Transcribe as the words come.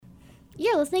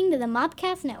You're listening to the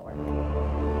Mobcast Network.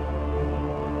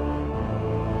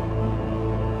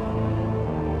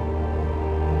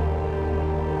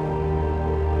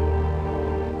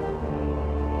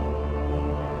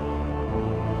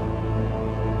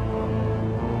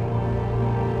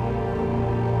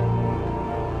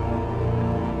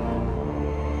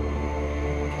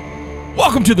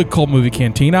 Welcome to the Cult Movie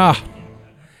Cantina.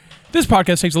 This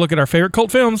podcast takes a look at our favorite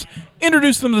cult films,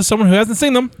 introduces them to someone who hasn't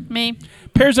seen them, me,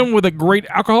 pairs them with a great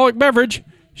alcoholic beverage.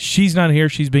 She's not here,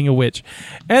 she's being a witch.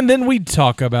 And then we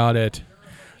talk about it.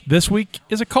 This week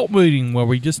is a cult meeting where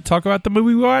we just talk about the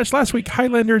movie we watched last week,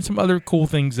 Highlander, and some other cool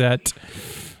things that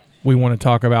we want to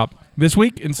talk about. This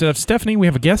week, instead of Stephanie, we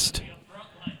have a guest.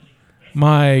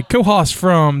 My co-host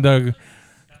from the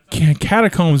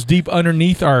catacombs deep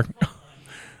underneath our...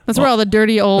 That's where all the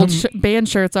dirty old band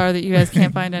shirts are that you guys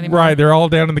can't find anymore. Right, they're all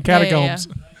down in the catacombs.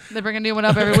 Yeah. They bring a new one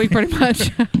up every week pretty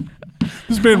much.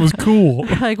 This band was cool.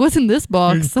 Like, what's in this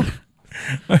box?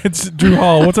 It's Drew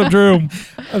Hall. What's up, Drew?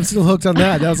 I'm still hooked on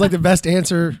that. That was like the best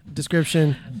answer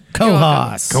description.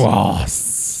 Co-host.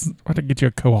 Co-host. I have to get you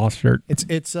a co-host shirt. It's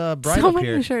bright So up many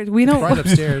here. shirts. We don't. Bright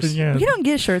upstairs. Yeah. We don't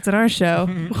get shirts at our show.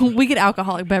 We get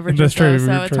alcoholic beverages, That's true, though, so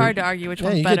very it's true. hard to argue which Yeah,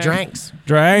 one's you better. get drinks. You get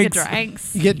Drinks.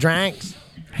 drinks. You get drinks.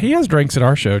 He has drinks at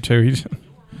our show, too. He's,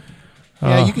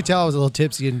 Yeah, you could tell I was a little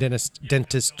tipsy in dentist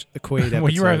equate. well,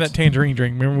 you were having that tangerine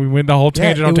drink. Remember we went the whole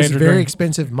tangent on it was tangerine very drink?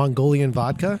 expensive Mongolian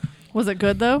vodka. Was it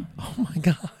good though? Oh my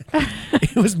god,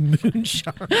 it was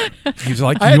moonshine. He's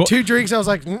like, I had 2 drinks. I was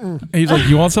like, he's like,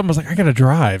 you want something? I was like, I gotta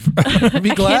drive. be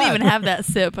I glad. can't even have that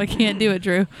sip. I can't do it,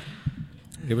 Drew.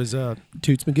 It was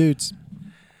Toots Magoots.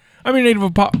 I'm your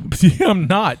native pop. I'm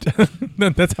not.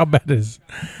 That's how bad it is.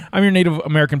 I'm your Native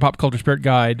American pop culture spirit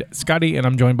guide, Scotty, and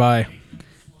I'm joined by.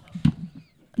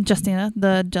 Justina,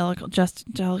 the Jellicle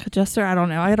Jester. I don't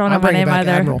know. I don't know I'm my bringing name back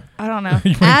either. Admiral. I don't know.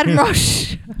 Admiral.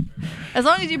 As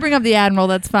long as you bring up the Admiral,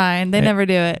 that's fine. They never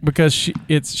do it. Because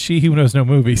it's she who knows no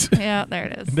movies. Yeah, there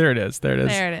it is. There it is. There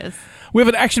There it is. We have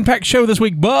an action-packed show this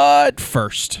week, but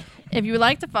first. If you would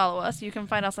like to follow us, you can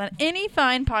find us on any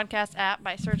fine podcast app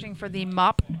by searching for the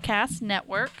Mopcast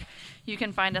Network. You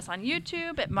can find us on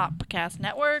YouTube at Mopcast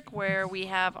Network, where we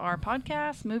have our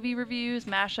podcasts, movie reviews,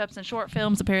 mashups, and short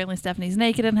films. Apparently, Stephanie's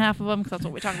naked in half of them because that's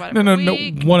what we talk about every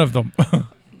week. No, one of them.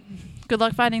 Good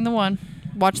luck finding the one.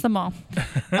 Watch them all.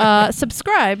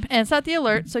 Subscribe and set the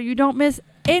alert so you don't miss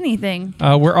anything.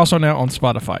 We're also now on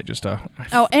Spotify.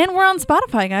 Oh, and we're on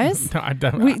Spotify, guys.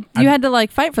 You had to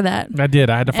fight for that. I did.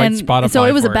 I had to fight Spotify. So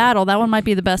it was a for battle. That one might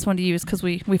be the best one to use because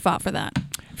we fought for that.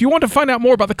 If you want to find out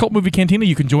more about the Cult Movie Cantina,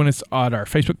 you can join us on our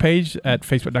Facebook page at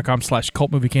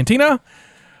facebook.com/cultmoviecantina.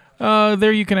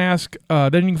 There you can ask.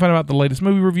 Then you can find out the latest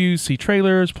movie reviews, see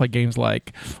trailers, play games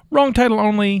like Wrong Title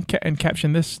Only, and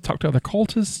caption this, talk to other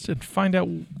cultists, and find out.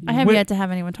 I have yet to have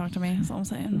anyone talk to me. That's all I'm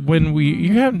saying.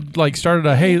 You haven't started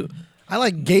a hey. I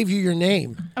gave you your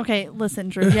name. Okay, listen,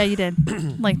 Drew. Yeah, you did.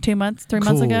 2 months, 3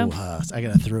 months ago. I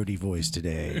got a throaty voice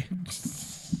today.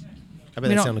 I bet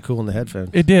that sounded cool in the headphones.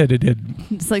 It did.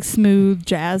 It's like smooth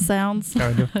jazz sounds.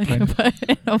 Kind of. But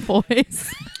in a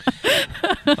voice.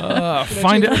 Find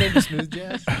my it. name to Smooth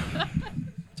Jazz?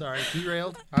 Sorry,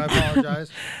 derailed. I apologize.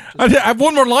 I have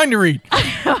one more line to read.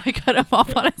 I cut him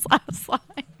off on his last line.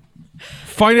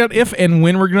 Find out if and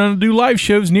when we're going to do live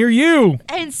shows near you.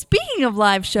 And speaking of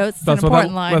live shows, it's an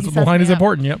important line. That's what the line is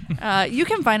important, yep. You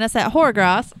can find us at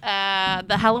Horrorgrass at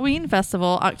the Halloween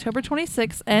Festival, October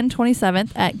 26th and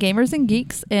 27th at Gamers and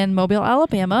Geeks in Mobile,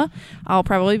 Alabama. I'll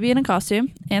probably be in a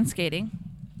costume and skating.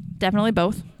 Definitely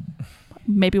both.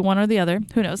 Maybe one or the other.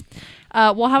 Who knows?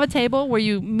 We'll have a table where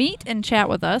you meet and chat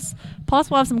with us. Plus,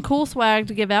 we'll have some cool swag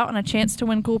to give out and a chance to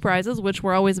win cool prizes, which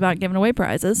we're always about giving away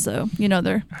prizes. So,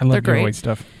 they're I love great. giving away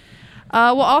stuff.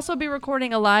 We'll also be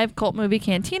recording a live Cult Movie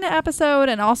Cantina episode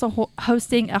and also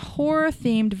hosting a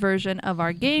horror-themed version of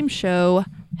our game show,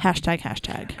 ##.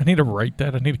 I need to write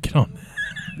that. I need to get on.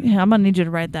 Yeah, I'm going to need you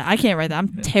to write that. I can't write that. I'm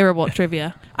terrible at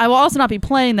trivia. I will also not be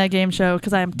playing that game show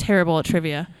because I am terrible at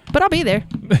trivia. But I'll be there.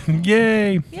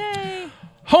 Yay. Yay.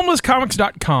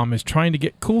 HomelessComics.com is trying to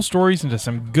get cool stories into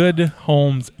some good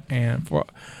homes and for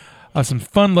some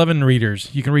fun-loving readers.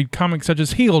 You can read comics such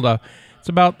as Healed. It's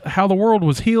about how the world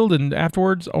was healed and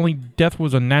afterwards only death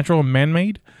was unnatural and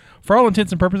man-made. For all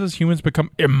intents and purposes, humans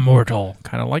become immortal,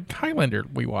 kind of like Highlander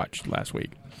we watched last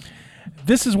week.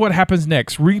 This is what happens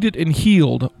next. Read it in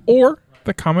Healed or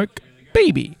the comic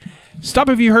Baby. Stop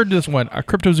if you heard this one. A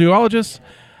cryptozoologist,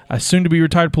 a soon-to-be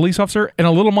retired police officer, and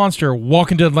a little monster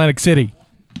walk into Atlantic City.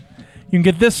 You can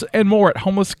get this and more at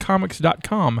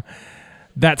homelesscomics.com.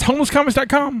 That's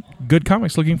homelesscomics.com. Good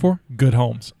comics looking for good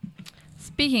homes.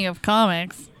 Speaking of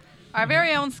comics, Our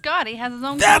very own Scotty has his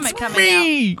own That's comic coming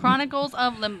me! out. Chronicles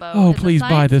of Limbo. Oh, It's a please buy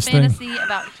science this thing. fantasy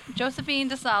about Josephine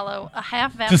DeSalo, a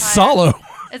half vampire. DeSalo.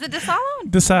 Is it DeSalo?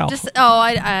 DeSal.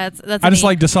 That's I just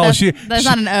like DeSalo. That's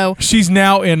not an O. She's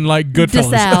now in like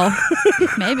Goodfellas.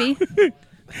 DeSal. Maybe.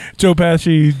 Joe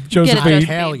Pesci, Josephine. Josephine.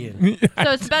 Italian.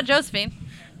 So it's about Josephine.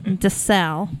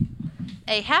 DeSal.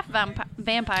 A half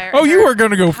vampire. Oh, you were going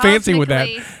to go fancy with that.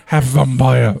 cosmically- Half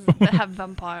vampire. Half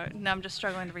vampire. No, I'm just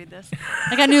struggling to read this.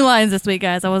 I got new lines this week,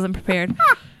 guys. I wasn't prepared.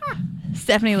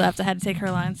 Stephanie left. I had to take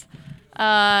her lines.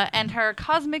 And her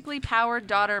cosmically powered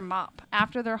daughter, Mop.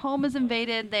 After their home is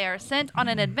invaded, they are sent on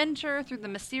an adventure through the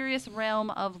mysterious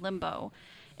realm of Limbo.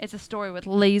 It's a story with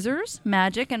lasers,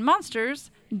 magic, and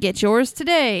monsters. Get yours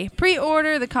today.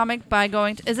 Pre-order the comic by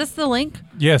going to... Is this the link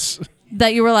Yes.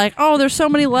 that you were like, oh, there's so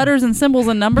many letters and symbols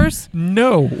and numbers?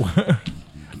 No.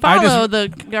 Follow or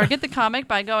get the comic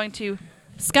by going to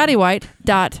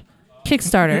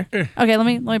scottywhite.kickstarter. Okay, let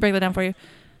me break that down for you.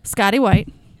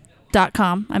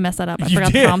 scottywhite.com. I messed that up. I You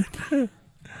forgot did. the com.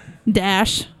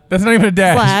 Dash That's not even a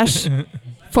dash. slash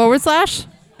forward slash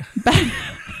back.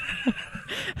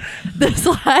 The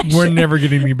slash. We're never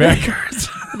getting any backers.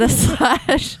 The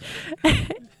slash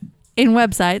in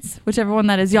websites, whichever one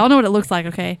that is. Y'all know what it looks like,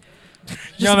 okay?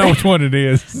 Y'all know which one it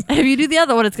is. If you do the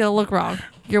other one, it's gonna look wrong.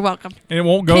 You're welcome. And it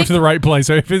won't go to the right place.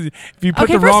 So if you put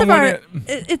Okay, the first wrong of one all, in,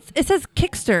 it says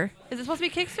Kickster. Is it supposed to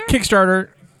be Kickster? Kickstarter.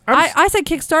 I said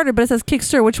Kickstarter, but it says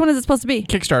Kickstarter. Which one is it supposed to be?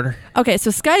 Kickstarter. Okay,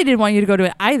 so Scotty didn't want you to go to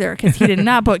it either because he did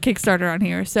not put Kickstarter on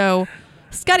here. So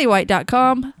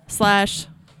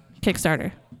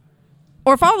scottywhite.com/Kickstarter.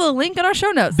 Or follow the link in our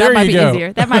show notes. There That might you be go.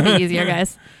 easier. That might be easier,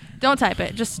 guys. Don't type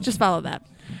it. Just follow that.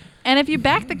 And if you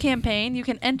back the campaign, you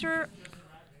can enter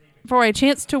for a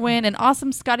chance to win an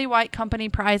awesome Scotty White Company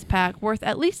prize pack worth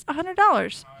at least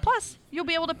 $100. Plus, you'll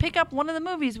be able to pick up one of the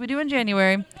movies we do in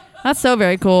January. That's so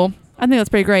very cool. I think that's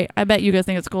pretty great. I bet you guys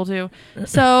think it's cool too.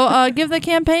 So give to the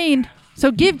campaign,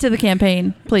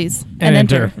 please. And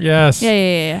enter. Yes.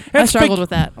 Yeah. I And struggled with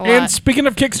that a And lot. speaking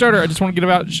of Kickstarter, I just want to give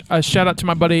a shout out to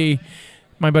my buddy's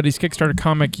Kickstarter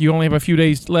comic. You only have a few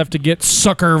days left to get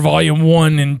Sucker Volume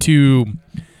 1 into.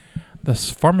 The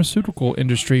pharmaceutical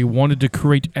industry wanted to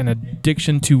create an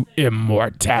addiction to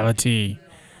immortality.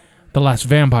 The Last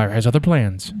Vampire has other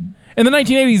plans. In the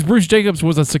 1980s, Bruce Jacobs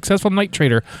was a successful night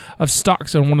trader of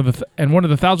stocks and one of the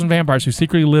 1,000 vampires who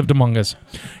secretly lived among us.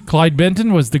 Clyde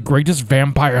Benton was the greatest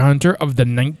vampire hunter of the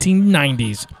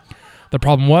 1990s. The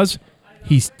problem was,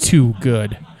 he's too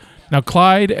good. Now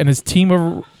Clyde and his team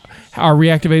are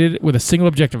reactivated with a single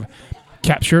objective: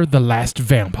 capture the last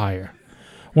vampire.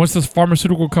 Once the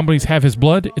pharmaceutical companies have his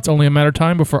blood, it's only a matter of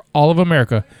time before all of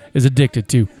America is addicted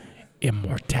to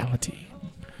immortality.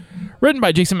 Written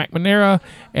by Jason McNamara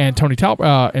and Tony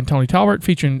Talbert,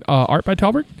 featuring art by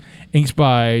Talbert, inks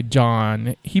by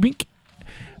John Hebink,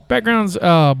 backgrounds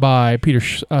by Peter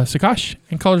Sakash,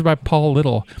 and colors by Paul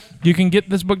Little. You can get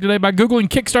this book today by Googling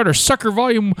Kickstarter Sucker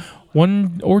Volume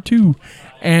 1 or 2,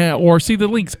 or see the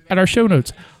links at our show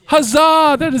notes.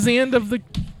 Huzzah! That is the end of the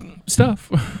stuff.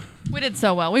 We did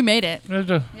so well. We made it.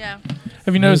 Yeah.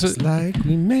 Have you noticed Looks it? like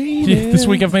we made Yeah, it. this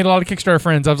week I've made a lot of Kickstarter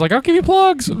friends. I was like, I'll give you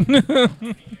plugs. That's the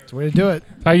way to do it.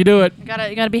 How you do it? You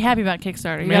gotta be happy about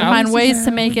Kickstarter. You Man, gotta I find was- ways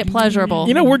to make it pleasurable.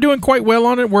 You know, we're doing quite well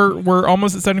on it. We're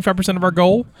almost at 75% of our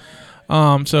goal.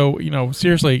 So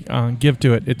seriously, give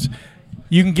to it.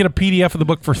 You can get a PDF of the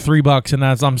book for $3, and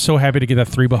I'm so happy to get that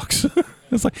 $3.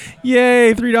 It's like,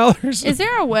 yay, $3. Is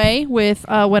there a way with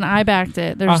when I backed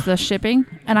it, there's the shipping,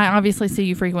 and I obviously see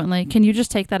you frequently. Can you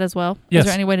just take that as well? Yes. Is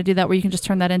there any way to do that where you can just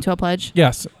turn that into a pledge?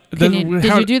 Yes. Did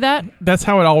you do that? That's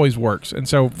how it always works. And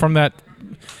so from that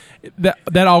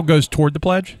all goes toward the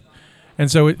pledge. And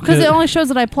so Because it only shows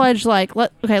that I pledged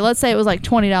let's say it was like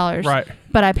 $20. Right.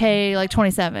 But I pay like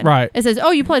 $27. Right. It says,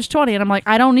 oh, you pledged $20, and I'm like,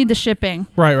 I don't need the shipping.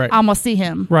 Right. I'm gonna see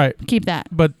him. Right. Keep that.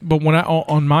 But when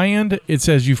on my end, it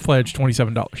says you've pledged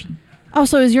 $27. Oh,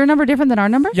 so is your number different than our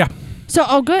number? Yeah.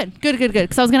 So, good.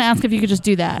 Because I was gonna ask if you could just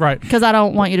do that. Right. Because I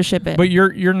don't want you to ship it. But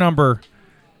your number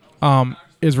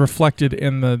is reflected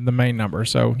in the main number.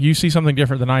 So you see something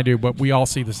different than I do, but we all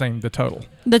see the total.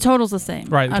 The total's the same.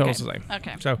 Right, the Okay. total's the same.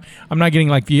 Okay. So I'm not getting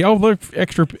like look,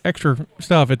 extra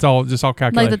stuff. It's all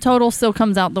calculated. Like the total still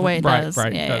comes out the way it Right, does.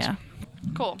 right, Yeah, it does. yeah.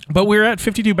 Cool. But we're at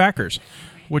 52 backers,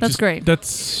 which That's is great.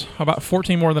 That's about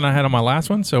 14 more than I had on my last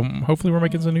one. So hopefully we're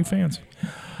making some new fans.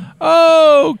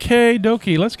 Okay,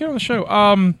 dokie. Let's get on the show.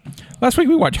 Last week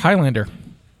we watched Highlander.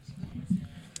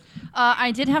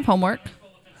 I did have homework.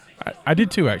 I did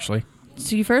too, actually.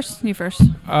 So you first?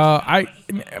 My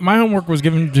homework was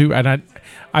given to, and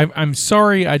I'm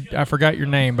sorry I forgot your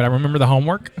name, but I remember the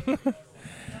homework.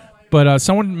 But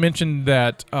someone mentioned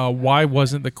that why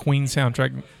wasn't the Queen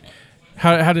soundtrack?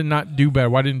 How did it not do better?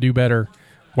 Why didn't it do better?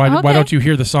 Why don't you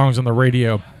hear the songs on the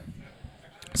radio?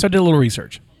 So I did a little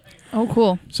research. Oh,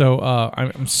 cool. So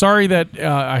I'm sorry that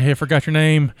I forgot your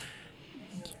name.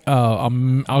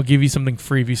 I'll give you something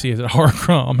free if you see it at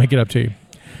Horrorcrawl. I'll make it up to you.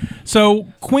 So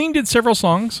Queen did several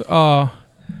songs for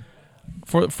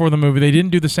the movie. They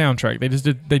didn't do the soundtrack.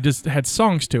 They just had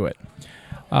songs to it.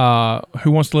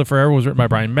 Who Wants to Live Forever was written by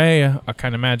Brian May. A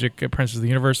Kind of Magic, Princess of the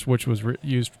Universe, which was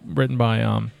written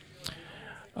by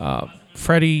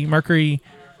Freddie Mercury,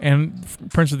 and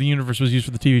Prince of the Universe was used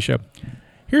for the TV show.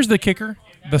 Here's the kicker.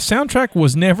 The soundtrack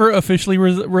was never officially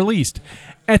released.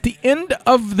 At the end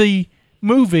of the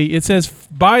movie, it says,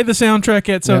 buy the soundtrack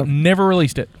at so never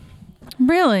released it.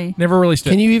 Really? Never released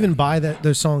it. Can you even buy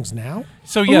those songs now?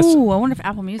 So yes. Ooh, I wonder if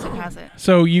Apple Music has it.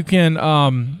 So you can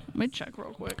Let me check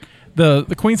real quick. The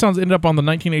Queen songs ended up on the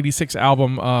 1986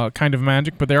 album Kind of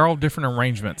Magic, but they're all different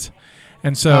arrangements.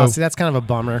 And so see, that's kind of a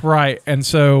bummer. Right. And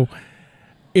so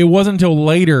it wasn't until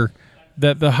later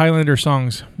that the Highlander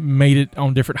songs made it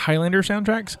on different Highlander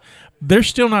soundtracks. There's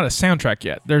still not a soundtrack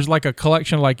yet. There's like a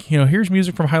collection, like, here's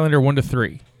music from Highlander 1 to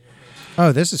 3.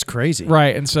 Oh, this is crazy.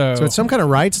 Right, and so it's some kind of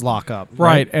rights lockup.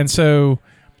 Right, and so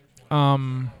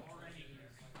one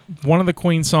of the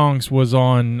Queen songs was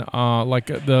on like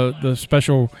the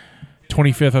special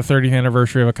 25th or 30th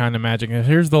anniversary of A Kind of Magic. And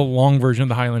here's the long version of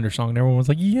the Highlander song, and everyone was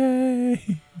like,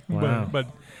 yay. Wow. But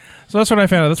so that's what I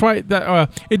found out. That's why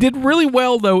it did really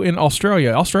well, though, in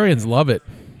Australia. Australians love it.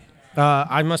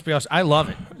 I must be honest. I love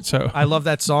it. So I love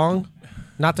that song.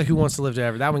 Not the Who Wants to Live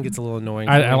Forever. That one gets a little annoying.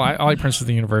 I like Prince of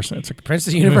the Universe. It's Prince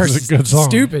of the Universe is a good song.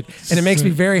 Stupid. And it makes me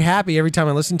very happy every time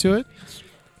I listen to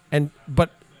it. But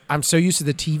I'm so used to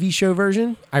the TV show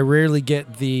version, I rarely get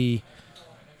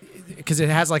because it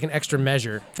has like an extra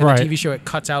measure. And Right. the TV show, it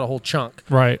cuts out a whole chunk.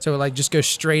 Right. So it like just goes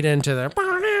straight into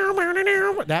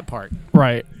that part.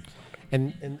 Right.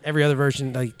 And every other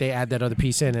version, like they add that other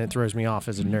piece in, and it throws me off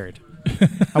as a nerd.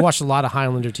 I watched a lot of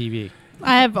Highlander TV.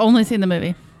 I have only seen the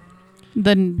movie.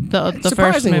 The first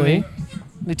Surprisingly, movie.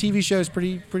 the TV show is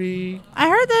pretty. I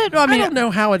heard that. Well, I don't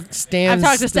know how it I've stands.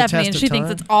 talked to the Stephanie, test and of she thinks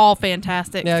time. it's all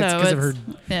fantastic. Yeah, it's so because of her.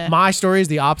 Yeah. My story is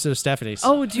the opposite of Stephanie's.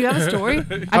 Oh, do you have a story? I'm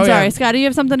Oh, sorry, yeah. Scott. Do you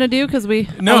have something to do? Because we.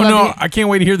 No, I can't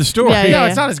wait to hear the story. Yeah, no,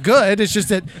 it's not as good. It's just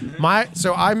that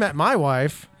So I met my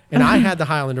wife, and I had the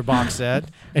Highlander box set,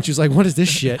 and she was like, "What is this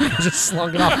shit?" I just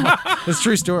slung it off. It's a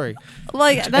true story.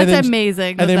 Like that's And then-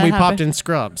 amazing. And then that we happened. popped in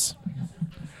Scrubs.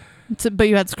 But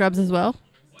you had Scrubs as well.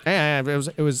 And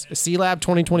it was C Lab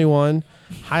 2021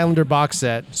 Highlander box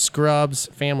set, Scrubs,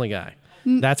 Family Guy.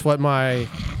 That's what my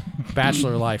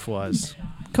bachelor life was.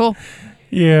 Cool.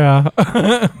 Yeah.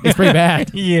 It's pretty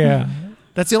bad. Yeah.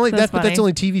 That's the only That's that's the funny.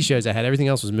 only TV shows I had. Everything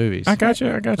else was movies. I got you.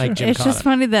 Like Jim It's just Cotta.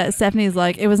 funny that Stephanie's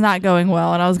like, it was not going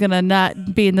well, and I was gonna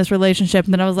not be in this relationship,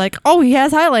 and then I was like, oh, he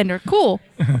has Highlander, cool.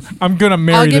 I'm going to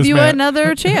marry I'll this give you man.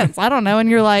 another chance. I don't know, and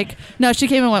you're like, no. She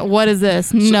came and went, what is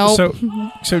this? No.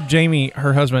 So Jamie,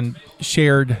 her husband,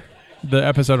 shared the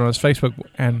episode on his Facebook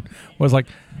and was like,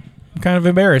 I'm kind of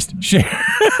embarrassed. Share.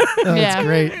 Oh, Yeah. that's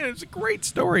great. It's a great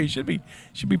story. Should be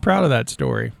proud of that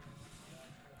story.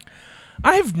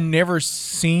 I've never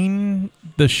seen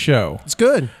the show. It's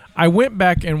good. I went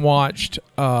back and watched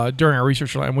during our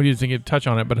research, and we didn't get to touch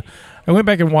on it, but I went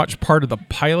back and watched part of the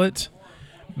pilot,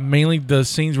 mainly the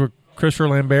scenes where Christopher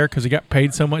Lambert, because he got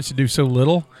paid so much to do so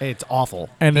little. It's awful.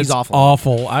 And He's it's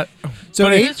awful. So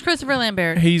but Who's Christopher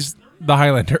Lambert? he's the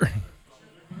Highlander.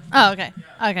 Oh, okay.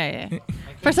 Okay, yeah.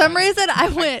 For some reason, I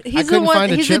went, he's the couldn't one,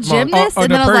 find a he's the chipmunk. gymnast, Oh,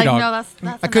 and the then I was prairie like, dog. no,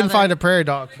 that's I couldn't another. find a prairie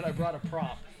dog, but I brought a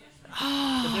prop.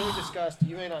 But then we discussed,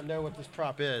 you may not know what this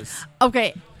prop is.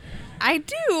 Okay. I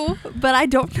do, but I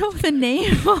don't know the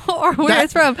name or where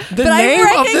it's from. The but name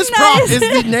I of this prop is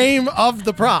the name of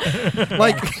the prop.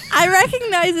 Like, I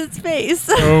recognize its face.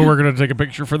 Oh, we're going to take a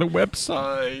picture for the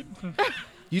website.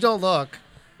 you don't look.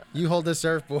 You hold this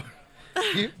surfboard.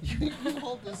 You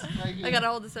hold this right here. I gotta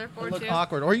hold the surfboard Look too.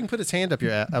 awkward. Or you can put its hand up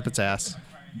up its ass.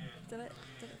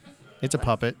 It's a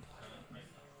puppet.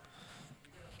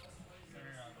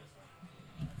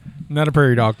 Not a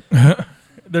prairie dog.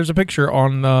 There's a picture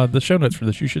on the show notes for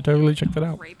this. You should totally check that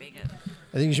out. Raping it.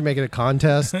 I think you should make it a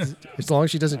contest. As long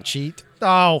as she doesn't cheat.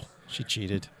 Oh, she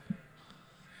cheated.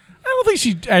 I don't think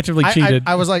she actively cheated.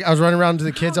 I was running around to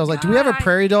the kids. I was like, "Do we have a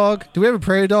prairie dog? Do we have a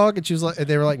prairie dog?" And she was like, and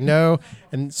they were like, "No."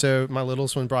 And so my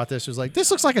littlest one brought this. She was like, "This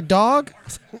looks like a dog." I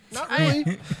was like, not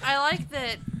really. I like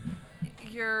that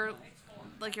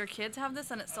your kids have this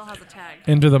and it still has a tag.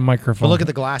 Into the microphone. But look at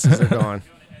the glasses. They're gone.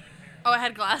 Oh, I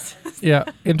had glasses. Yeah,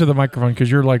 into the microphone because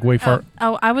you're like way far.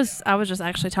 I was just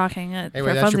actually talking Anyway,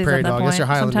 for that's your funsies prairie at that dog. point. That's your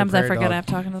Highlander Sometimes I prairie forget dog. I have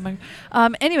talking to the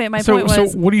microphone. Anyway, my So, point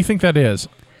was, so what do you think that is?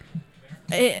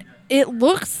 it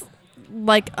looks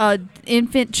like a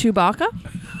infant Chewbacca.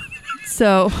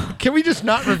 So Can we just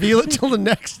not reveal it till the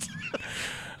next?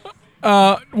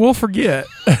 We'll forget.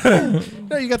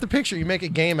 No, you got the picture. You make a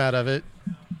game out of it.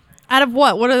 out of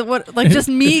what? Like just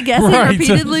me guessing Right.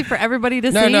 repeatedly for everybody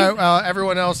to see? No,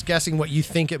 everyone else guessing what you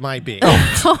think it might be.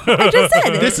 I just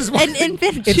said it. This is what- an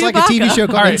infant It's Chewbacca. like a TV show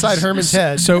called All right, Inside Herman's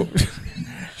Head. So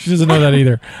she doesn't know that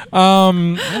either.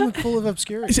 I'm full of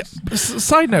obscurity.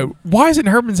 Side note: why isn't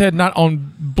Herman's Head not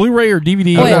on Blu-ray or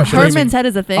DVD? Wait, or Herman's Head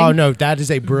is a thing. Oh no, that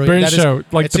is a brilliant Brilliant that is- show.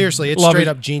 Like it's the seriously, it's love straight it.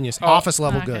 up genius. Oh. Office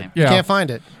level Okay. good. Yeah. You can't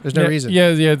find it. There's no reason.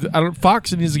 Yeah.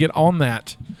 Fox needs to get on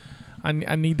that. I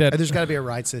need that. There's got to be a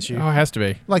rights issue, Oh, it has to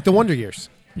be. like the Wonder Years.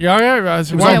 Yeah.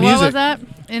 was Wait, on what music. was that?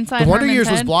 Inside The Wonder Herman's Years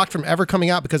was Head? blocked from ever coming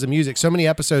out because of music. So many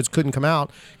episodes couldn't come out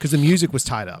because the music was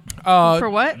tied up. For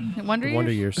what? Wonder Years?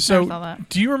 Wonder Years. Never So, saw that.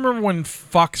 do you remember when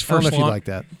Fox I don't know first if you launched? like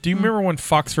that. Do you remember when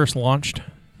Fox first launched?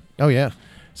 Oh yeah,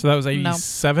 So that was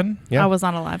 87. yeah. I was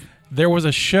not alive. There was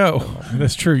a show.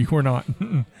 That's true. You were not.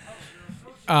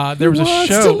 There was a Wants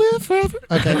show. to live forever.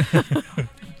 Okay.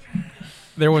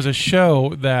 There was a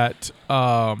show that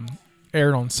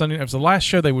aired on Sunday. It was the last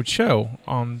show they would show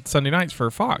on Sunday nights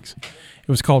for Fox. It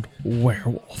was called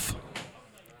Werewolf.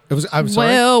 It was. I'm sorry.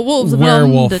 Werewolves of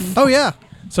Werewolf. London. Oh yeah.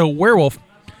 So Werewolf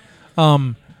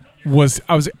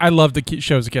I loved the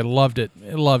show as a kid. Loved it,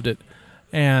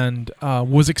 and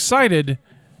was excited.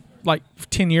 Like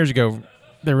 10 years ago,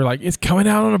 they were like, "It's coming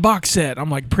out on a box set."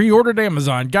 I'm like, "Pre-ordered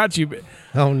Amazon, got you."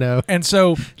 Oh no. And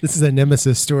so, This is a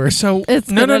Nemesis story. It's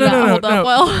no. gonna not hold up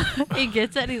well. He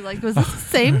gets it. He's like, "Was this the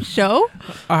same show?"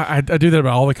 I do that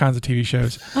about all the kinds of TV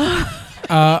shows.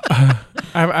 I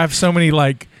have so many,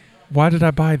 like, why did I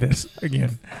buy this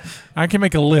again? I can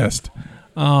make a list.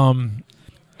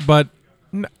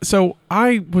 So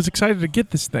I was excited to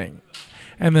get this thing.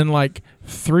 And then, like,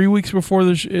 3 weeks before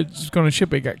it's going to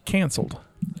ship, it got canceled.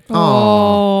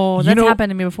 Oh, You that's know-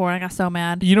 happened to me before. I got so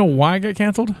mad. You know why it got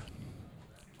canceled?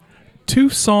 2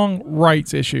 song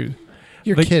rights issues.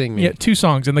 You're kidding me. Yeah, 2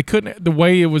 songs. And they couldn't, the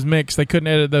way it was mixed, they couldn't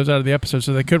edit those out of the episode,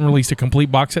 so they couldn't release a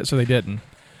complete box set, so they didn't.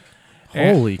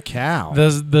 Holy cow. The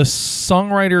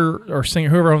songwriter or singer,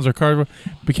 whoever owns their car,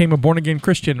 became a born again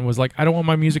Christian and was like, I don't want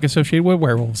my music associated with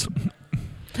werewolves.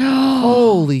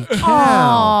 Holy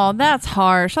cow. Oh, that's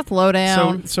harsh. That's low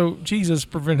down. So Jesus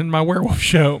prevented my werewolf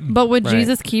show. But would Right.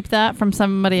 Jesus keep that from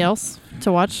somebody else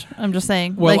to watch? I'm just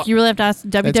saying. Well, like, you really have to ask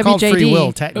WWJD. It's called free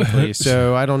will, technically.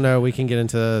 So I don't know. We can get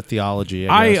into theology.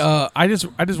 I guess.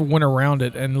 I just went around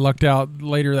it and lucked out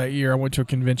later that year. I went to a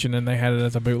convention and they had it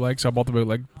as a bootleg, so I bought the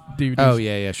bootleg DVDs. Oh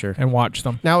yeah, sure. And watched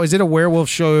them. Now, is it a werewolf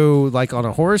show like on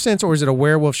a horror sense, or is it a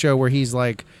werewolf show where he's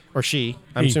like, or she?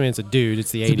 I'm He. assuming it's a dude.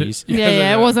 It's the It's a dude. 80s.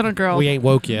 Yeah, it wasn't a girl. We ain't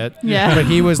woke yet. Yeah. But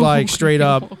he was like straight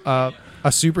up a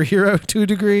superhero to a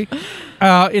degree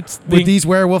It's the with these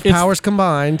werewolf it's- powers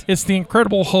combined. it's the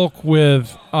Incredible Hulk with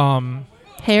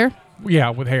Hair.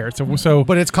 with hair. So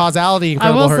But it's causality I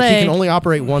incredible. will Her. He say, can only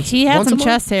operate once. He had once some a month?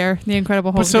 chest hair, the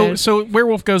Incredible Hulk. But so did. so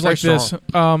werewolf goes Very like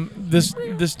this.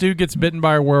 This dude gets bitten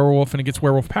by a werewolf and he gets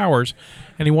werewolf powers,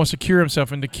 and he wants to cure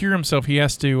himself. And to cure himself, he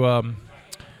has to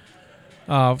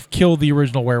kill the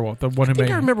original werewolf, the one who I think made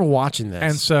I him. remember watching this.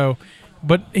 And so,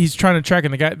 but he's trying to track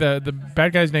him. The guy, the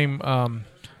bad guy's name,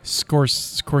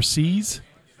 Scorsese,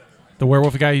 the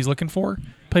werewolf guy he's looking for,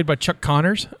 played by Chuck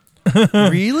Connors.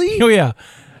 Really? Oh yeah,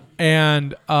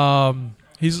 and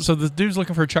the dude's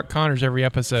looking for Chuck Connors every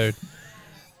episode,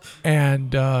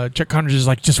 and Chuck Connors is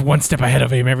like just one step ahead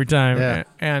of him every time. Yeah.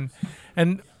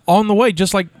 And on the way,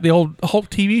 just like the old Hulk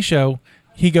TV show,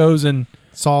 he goes and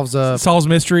Solves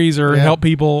mysteries or Yeah. help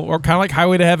people, or kind of like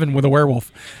Highway to Heaven with a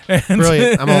werewolf. And,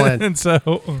 Brilliant. I'm all in. And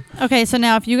so, Okay, so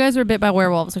now if you guys were bit by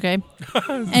werewolves, okay,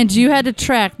 and you had to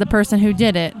track the person who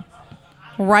did it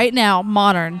right now,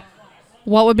 modern,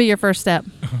 what would be your first step?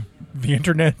 the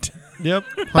internet, Yep.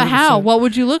 But how? 100%. What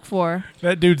would you look for?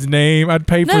 that dude's name, I'd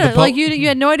pay for No, the like you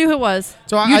had no idea who it was.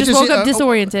 So you I just woke up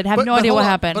disoriented, have but- no but idea hold what on,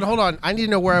 happened. But hold on, I need to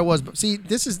know where I was. But see,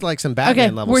 this is like some Okay,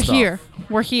 Batman level we're stuff. here.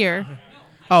 We're here.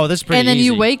 Oh, this is pretty And then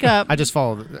you easy. wake up. I just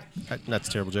followed. That's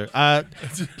a terrible joke. I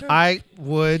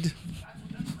would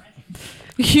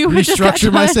You would just got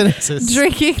restructure my done sentences.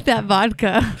 drinking that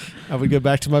vodka. I would go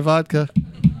back to my vodka.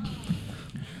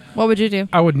 What would you do?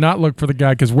 I would not look for the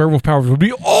guy because werewolf powers would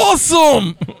be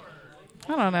awesome.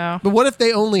 I don't know. But what if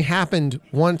they only happened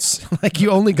once? Like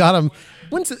you only got them.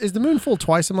 Is the moon full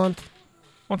twice a month?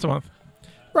 Once a month.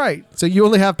 Right. So you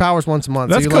only have powers once a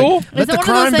month. That's so you're cool. Like, let Is the it one of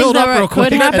crime those build things up that real quick,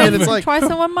 could and then happen it's like twice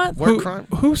in 1 month? work crime.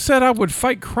 Who said I would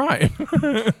fight crime?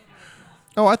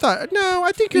 Oh, I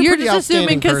think you're You're pretty just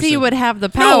assuming because he would have the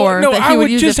power no, that I he would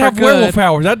would use just it for have werewolf good.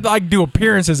 powers. I'd like do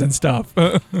appearances and stuff.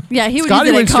 Yeah, he would Scotty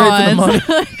use it went at straight for the cons.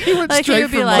 money. He went Like he straight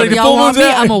would for be money. like, the y'all full want moon's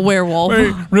me? out. I'm a werewolf.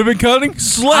 Wait, ribbon cutting,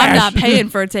 slash. I'm not paying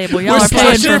for a table. Y'all We're are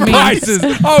paying slashing for me. prices.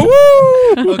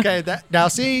 Oh, woo! Okay, now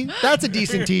see, that's a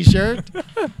decent T-shirt.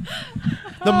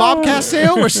 The Mobcast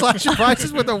sale, we're slashing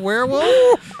prices with a werewolf.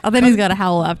 Oh, then he's got to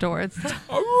howl afterwards.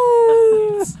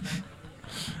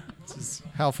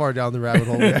 How far down the rabbit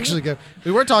hole we actually go?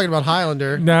 We were talking about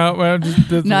Highlander. No, well,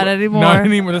 Not anymore. Not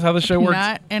anymore. That's how the show works.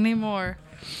 Not anymore.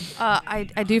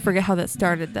 I do forget how that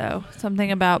started, though.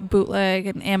 Something about bootleg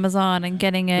and Amazon and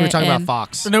getting it. We were talking about and-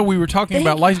 Fox. No, we were talking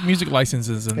about music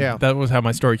licenses, and Yeah. that was how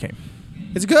my story came.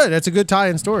 It's good. It's a good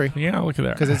tie-in story. Yeah, look at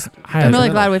that. Because it's I'm really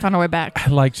detrimental. glad we found our way back. I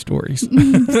like stories.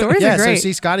 Stories Yeah, are so great.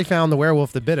 see, Scotty found the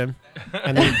werewolf that bit him,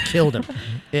 and then killed him.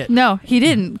 No, he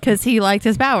didn't, because he liked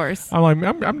his powers. I'm like,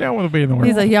 I'm down with being the werewolf.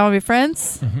 He's like, y'all want to be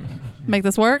friends? Make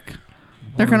this work?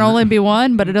 There can only be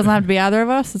one, but it doesn't have to be either of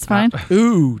us. It's fine.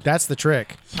 Ooh, that's the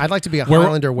trick. I'd like to be a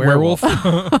Highlander werewolf.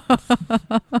 Oh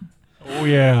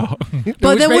yeah. But Which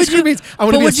then would basically you- means I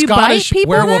want but to be a would you bite Scottish people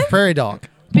werewolf then? prairie dog.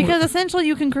 Because essentially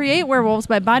you can create werewolves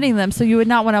by biting them, so you would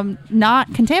not want to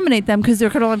not contaminate them because there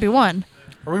could only be one.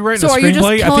 Are we writing So a are you just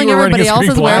screenplay? I think killing we're writing everybody a else's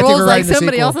screenplay. I think werewolves? we're Like writing the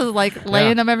somebody else sequel. is like laying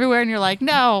Yeah. them everywhere, and you're like,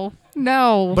 no.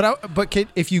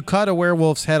 If you cut a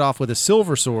werewolf's head off with a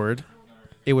silver sword,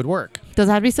 it would work. Does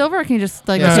it have to be silver, or can you just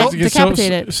like Yeah,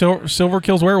 decapitate it? Silver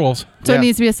kills werewolves. So Yeah. it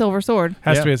needs to be a silver sword.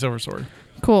 Has Yeah. to be a silver sword.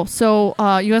 Cool. So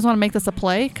you guys want to make this a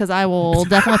play? Because I will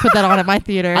definitely put that on at my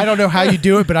theater. I don't know how you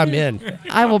do it, but I'm in.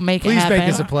 I will make it Please happen. make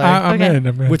this a play. I'm Okay. in.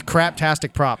 I'm in. With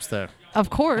craptastic props, though.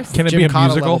 Of course. Can it Jim be a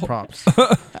Cotta musical? level props.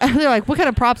 They're like, what kind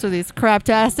of props are these?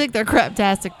 Craptastic? They're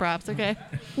craptastic props. Okay.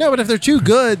 No, but if they're too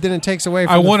good, then it takes away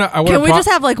from I want to. Can we just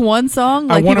have like one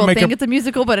song? I Like wanna people make think a- it's a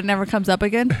musical, but it never comes up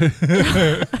again.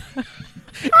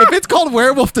 If it's called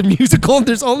Werewolf the Musical and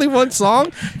there's only one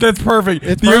song, That's perfect.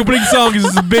 It's The perfect. opening song is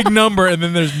just a big number, and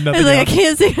then there's nothing It's like I else.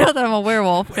 can't sing out that I'm a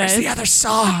werewolf, where's guys. the other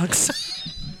songs?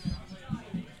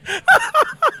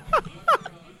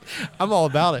 I'm all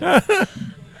about it.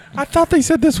 I thought they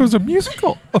said this was a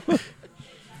musical.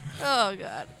 Oh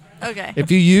god. Okay. If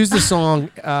you use the song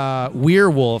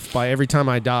Werewolf by Every Time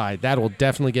I Die, that will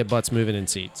definitely get butts moving in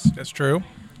seats. That's true.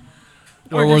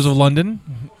 Or Werewolves just- of London.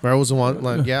 Werewolves the one,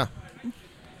 like, yeah.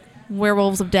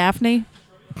 Werewolves of Daphne.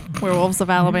 Werewolves of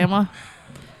Alabama.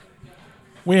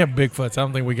 We have Bigfoots. I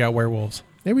don't think we got werewolves.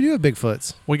 Yeah, we do have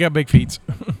Bigfoots. We got big feet.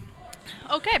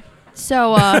 Okay.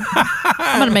 So I'm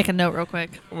gonna make a note real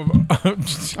quick.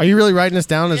 Are you really writing this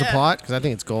down as a Yeah. plot? Because I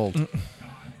think it's gold.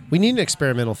 We need an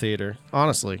experimental theater,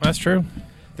 honestly, That's true.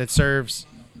 that serves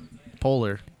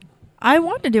Polar. I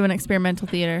want to do an experimental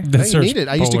theater. No, you need it.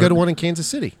 I used to go to one in Kansas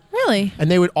City, Really?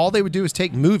 and all they would do is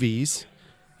take movies,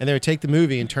 and they would take the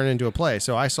movie and turn it into a play.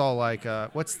 So I saw like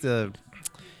what's the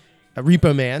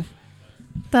Repo Man?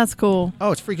 That's cool.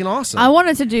 Oh, it's freaking awesome. I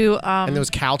wanted to do. And there was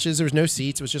couches. There was no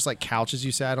seats. It was just like couches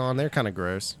you sat on. They're kind of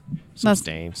gross. Some That's-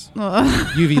 stains.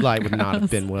 UV light would not have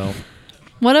been well.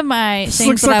 One of my This things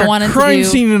looks that like I a wanted crime to do.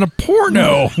 scene in a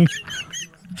porno.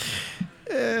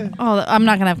 Oh, I'm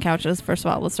not gonna have couches. First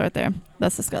of all, let's start there.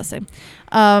 That's disgusting.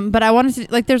 But I wanted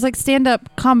to there's like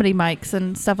stand-up comedy mics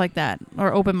and stuff like that,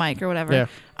 or open mic or whatever. Yeah.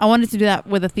 I wanted to do that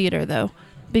with a theater though,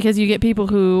 because you get people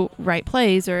who write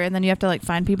plays, and then you have to like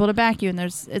find people to back you, and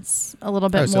it's a little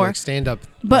bit Oh, so more. like stand up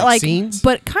But like, scenes?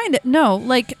 but kind of no,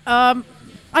 like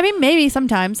I mean, maybe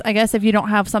sometimes. I guess if you don't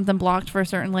have something blocked for a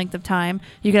certain length of time,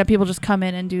 you could have people just come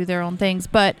in and do their own things.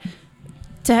 But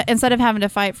instead of having to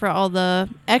fight for all the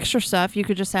extra stuff, you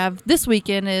could just have this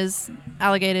weekend is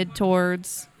allocated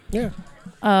towards Yeah.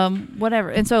 whatever.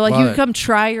 And so like Love you it. can come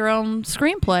try your own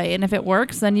screenplay, and if it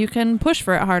works, then you can push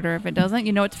for it harder. If it doesn't,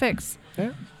 you know what to fix.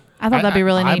 Yeah. I thought that'd be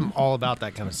really neat. I'm all about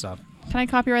that kind of stuff. Can I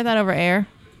copyright that over air?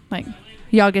 Like,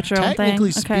 y'all get your own thing. Technically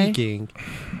Okay. speaking,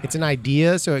 it's an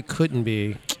idea, so it couldn't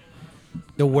be.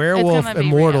 The Werewolf gonna be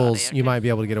Immortals, reality, you okay. might be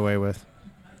able to get away with.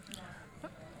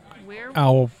 Where? I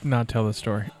will not tell the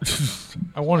story.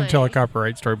 I want to tell a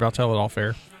copyright story, but I'll tell it all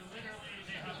fair.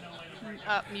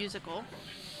 Musical.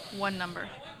 One number.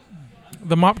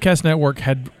 The Mopcast Network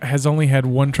has only had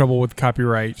one trouble with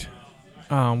copyright,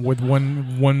 with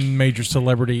one major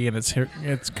celebrity in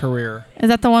its career. Is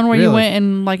that the one where you Really? went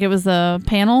and like it was a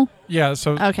panel? Yeah.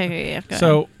 So Okay, yeah.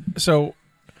 Go so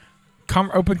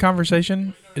open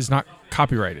conversation is not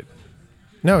copyrighted.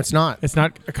 No, it's not. It's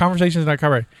not a conversation is not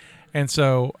copyrighted, and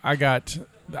so I got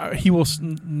he will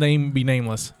be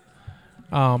nameless.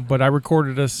 but I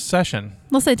recorded a session.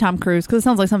 Let's say Tom Cruise, because it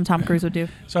sounds like something Tom Cruise would do.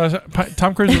 So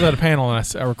Tom Cruise was at a panel, and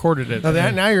I recorded it.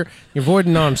 Now you're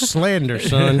voiding on slander,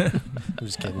 son. I'm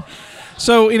just kidding.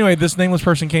 So anyway, this nameless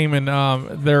person came and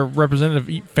their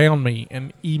representative found me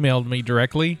and emailed me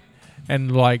directly,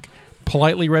 and like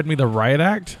politely read me the riot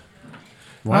act.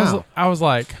 Wow. I was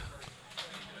like,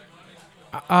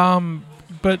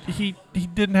 but he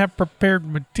didn't have prepared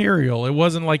material. It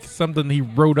wasn't like something he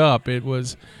wrote up. He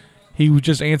was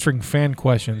just answering fan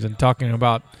questions and talking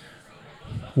about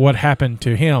what happened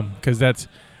to him, because that's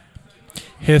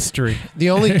history. The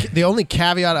only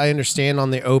caveat I understand on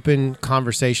the open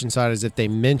conversation side is if they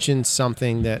mention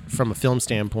something that, from a film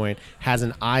standpoint, has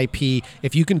an IP.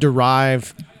 If you can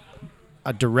derive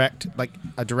a direct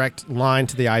line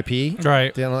to the IP,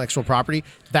 Right. the intellectual property,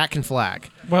 that can flag.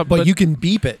 Well, but you can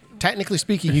beep it. Technically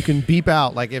speaking, you can beep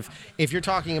out, like if you're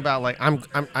talking about, like,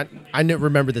 I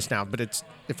remember this now, but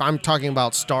if I'm talking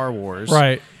about Star Wars,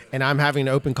 right, and I'm having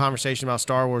an open conversation about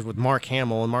Star Wars with Mark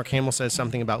Hamill, and Mark Hamill says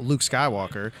something about Luke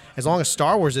Skywalker, as long as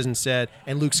Star Wars isn't said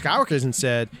and Luke Skywalker isn't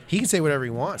said, he can say whatever he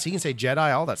wants. He can say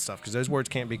Jedi, all that stuff, because those words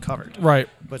can't be covered. right.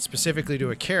 But specifically to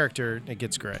a character, it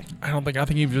gets gray. I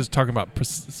think he was just talking about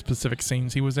specific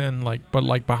scenes he was in,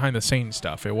 but behind the scenes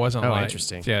stuff. It wasn't like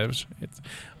interesting. Yeah,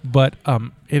 but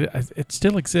it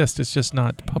still exists. It's just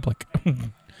not public.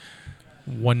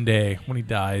 One day when he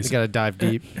dies, You got to dive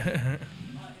deep.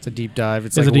 It's a deep dive.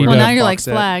 It's It's like a deep Well, dive. now you're like box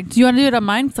set. flagged. Do you want to do it on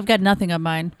mine? Because I've got nothing on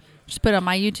mine. Just put it on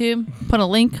my YouTube. Put a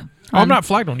link. I'm not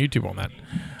flagged on YouTube on that.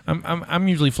 I'm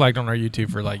usually flagged on our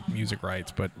YouTube for like music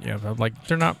rights, but yeah, like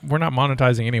we're not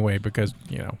monetizing anyway, because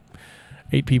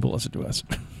 8 people listen to us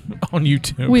on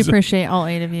YouTube. We So appreciate all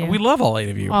 8 of you. we love all 8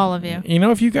 of you. all of you.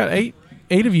 If you got 8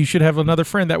 of you should have another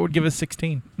friend. That would give us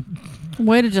 16.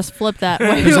 Way to just flip that.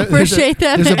 Way There's to a- appreciate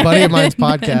that. There's a buddy of mine's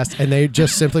podcast, and they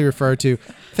just simply refer to,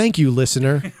 "Thank you,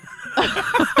 listener."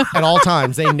 At all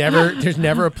times, there's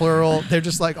never a plural. They're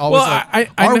just like always Well,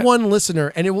 like, I our know- one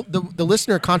listener, and the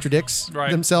listener contradicts Right.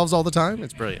 themselves all the time.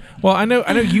 It's brilliant. Well, I know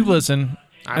you listen.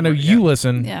 I know yeah. you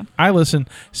listen. Yeah. I listen.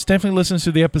 Stephanie listens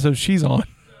to the episodes she's on.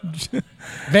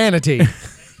 Vanity.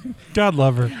 God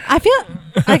love her.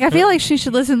 I feel like she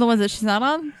should listen to the ones that she's not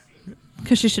on,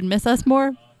 because she should miss us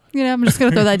more. I'm just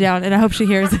gonna throw that down, and I hope she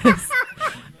hears this.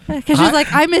 Because she's like,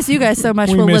 I miss you guys so much.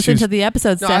 We We'll miss listen you. to the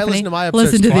episode, No, I Stephanie. listen to my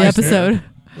episodes Listen to the twice. episode.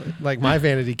 Like my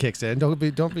vanity kicks in. Don't be.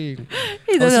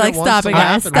 He's Listen like, to it once, stop it, to guys.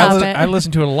 laugh, and Stop I it.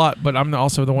 listen to it a lot, but I'm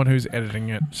also the one who's editing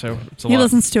it, so it's a He lot.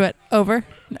 listens to it over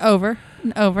and over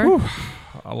and over.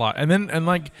 A lot, and then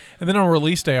on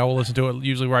release day, I will listen to it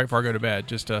usually right before I go to bed,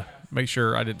 just to make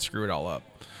sure I didn't screw it all up.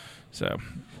 So,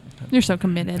 You're so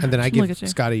committed. And then I Look give at you.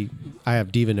 Scotty. I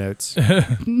have diva notes.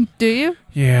 Do you?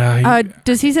 yeah,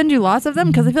 Does he send you lots of them?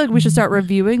 Because I feel like we should start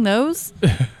reviewing those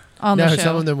on No, the show.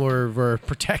 some of them were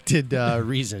protected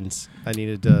reasons. I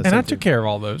needed to. and I took care of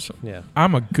all those. Yeah.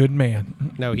 I'm a good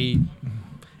man. No, it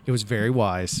was very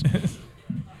wise.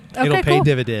 Okay, It'll pay cool.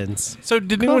 dividends. So,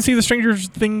 did anyone see the Stranger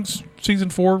Things season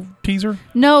 4 teaser?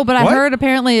 No, but I What? heard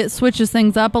apparently it switches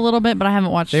things up a little bit, but I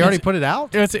haven't watched They it. already put it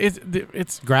out.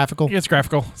 It's Graphical. it's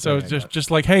graphical, so Okay, it's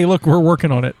just like, hey, look, we're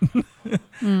working on it,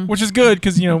 which is good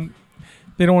because they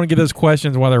don't want to get us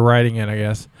questions while they're writing it, I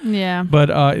guess. Yeah. But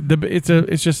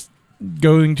it's just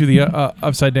going to the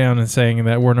upside down and saying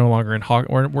that we're no longer in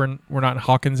we're not in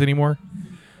Hawkins anymore,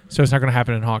 so it's not going to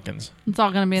happen in Hawkins. It's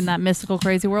all going to be in that mystical,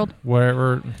 crazy world.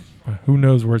 Wherever, who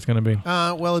knows where it's going to be?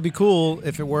 Well, it'd be cool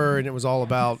if it were, and it was all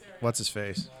about what's his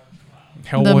face.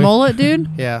 Hellboy. The mullet dude?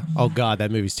 Yeah. Oh God,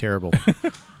 that movie's terrible.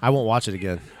 I won't watch it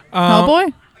again.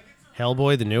 Hellboy?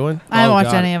 Hellboy, the new one. I haven't Oh,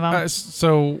 watched God. any of them.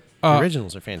 So The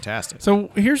originals are fantastic. So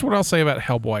here's what I'll say about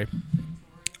Hellboy,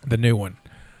 the new one.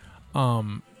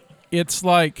 It's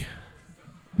like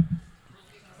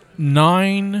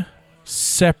 9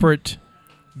 separate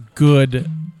good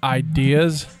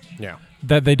ideas Yeah.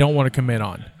 that they don't want to commit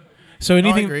on. So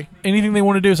agree. anything they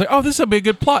want to do is like, oh, this will be a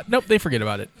good plot. Nope, they forget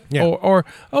about it. Yeah. Or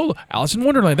oh, Alice in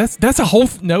Wonderland. That's a whole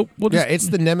nope. We'll Yeah, just, it's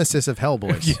the nemesis of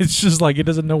Hellboys. it's just like it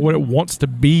doesn't know what it wants to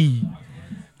be.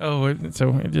 So it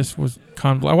just was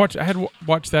convoluted. I had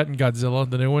watched that in Godzilla,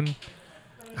 the new one.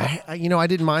 I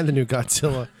didn't mind the new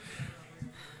Godzilla.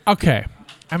 Okay,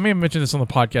 I may have mentioned this on the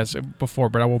podcast before,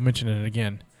 but I will mention it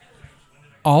again.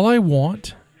 All I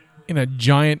want in a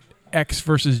giant X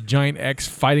versus giant X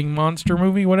fighting monster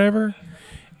movie, whatever,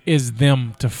 is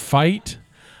them to fight.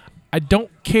 I don't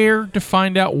care to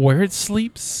find out where it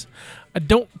sleeps. I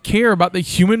don't care about the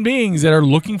human beings that are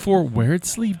looking for where it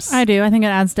sleeps. I do. I think it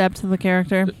adds depth to the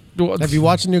character. Have you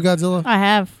watched the new Godzilla? I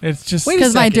have. It's just Wait a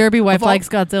Because my second. derby wife Of all- likes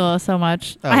Godzilla so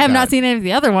much. Oh, I have God. not seen any of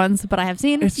the other ones, but I have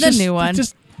seen it's the just, new one. It's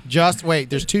just Just wait.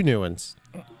 There's 2 new ones.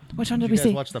 Which one Did did you we guys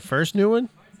see? watch the first new one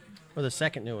or the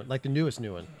second new one? Like the newest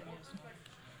new one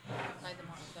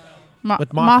with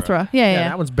Mothra. Yeah.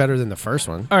 That one's better than the first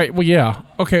one. All right. Well, yeah.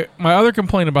 Okay. My other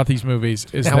complaint about these movies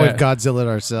is Now that we've Godzilla'd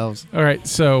ourselves. all right.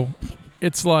 So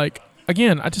it's like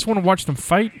again, I just want to watch them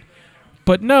fight,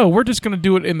 but no, we're just going to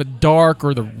do it in the dark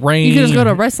or the rain. You can just go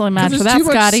to a wrestling match Because for it's that, too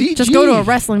much Scotty. Just CG. go to a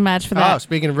wrestling match for Oh, that.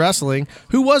 speaking of wrestling,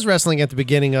 who was wrestling at the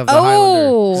beginning of the Oh.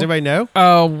 Highlander? Does anybody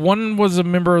know? One was a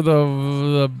member of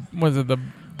the was it the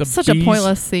Such bees? a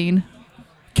pointless scene.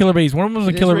 Killer bees. One was a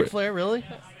It is killer. Ric Flair, really?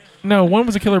 No, one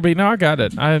was a killer bee. No, I got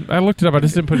it. I looked it up. I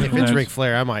just didn't put it If in it's the Ric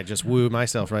Flair, I might just woo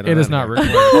myself right now. It is not Ric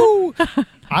Flair.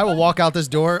 I will walk out this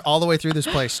door all the way through this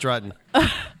place strutting.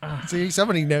 See,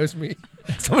 somebody knows me.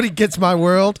 Somebody gets my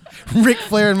world. Ric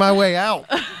Flair in my way out.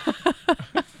 How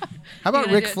about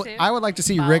gonna Ric do it Flair? too? I would like to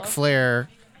see Ric Flair.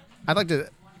 I'd like to.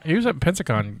 He was at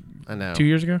Pensacon I know. 2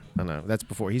 years ago. I know. That's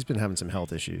before. He's been having some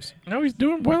health issues. No, he's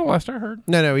doing well. Last I heard.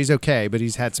 No, he's okay, but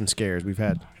he's had some scares. We've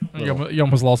had. You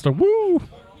almost lost a woo.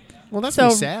 Well, that's So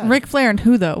pretty sad. Ric Flair and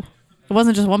who though? It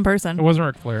wasn't just one person. It wasn't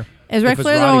Ric Flair. Is If Ric it's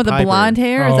Flair the Roddy one with the Piper. blonde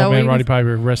hair? Is Oh that what man, he Roddy was?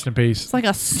 Piper, rest in peace. It's like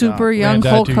a super Yeah. young Man died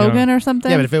Hulk too young. Hogan or something.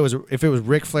 Yeah, but if it was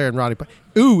Ric Flair and Roddy.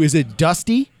 Ooh, is it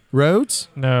Dusty Rhodes?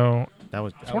 No, That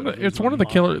was. it's one of the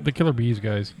killer bees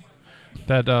guys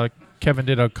that Kevin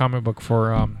did a comic book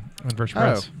for Inverse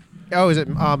Press. Oh, is it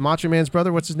Macho Man's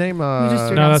brother? What's his name? you just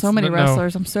threw No, down that's- so many no.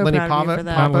 wrestlers. I'm so Lenny proud of you Pavo- for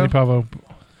Not that. Lenny Pavo.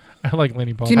 I like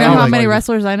Lenny Pavo. Do you know I how like many Lenny.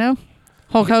 wrestlers I know?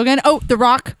 Hulk Hogan. Oh, The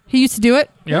Rock. He used to do it.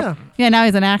 Yep. Yeah. Yeah, now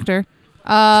he's an actor.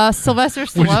 Sylvester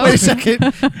Wait a Stallone.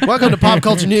 second. Welcome to Pop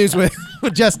Culture News with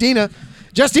Justina.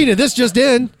 Justina, this just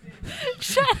in.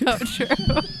 Shut up, Drew.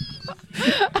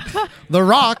 The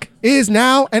Rock is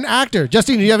now an actor.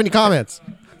 Justina, do you have any comments?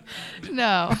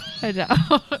 No, I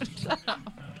don't.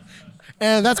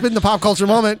 And that's been the Pop Culture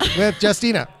Moment with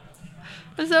Justina.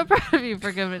 I'm so proud of you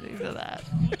for committing to that.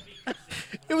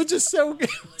 It was just so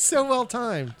well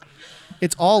timed.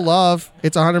 It's all love.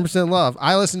 It's 100% love.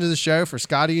 I listen to the show for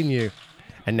Scotty and you.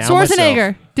 And now Schwarzenegger.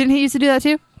 myself. Didn't he used to do that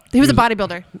too? He was a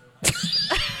bodybuilder.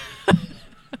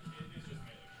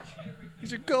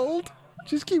 These are gold.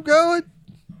 Just keep going.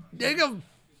 Dig them.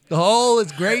 The hole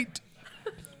is great.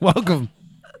 Welcome.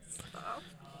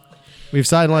 We've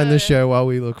sidelined this show while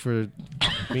we look for.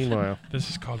 Meanwhile, This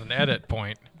is called an edit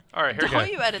point. All right, here we go.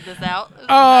 Don't you edit this out.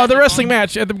 The wrestling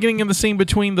match at the beginning of the scene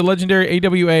between the legendary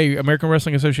AWA, American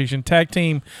Wrestling Association, tag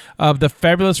team of the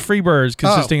Fabulous Freebirds,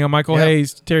 consisting of Michael yep.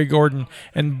 Hayes, Terry Gordon,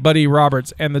 and Buddy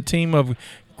Roberts, and the team of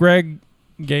Greg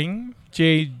Gang,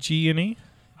 J-G-N-E?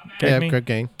 yeah, Greg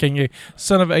Gang. Gagne,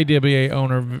 son of AWA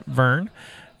owner Vern,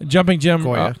 Jumping Jim,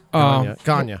 Goya.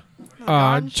 Ganya.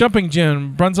 Jumping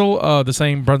Jim Brunzel, the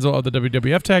same Brunzel of the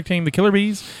WWF tag team, the Killer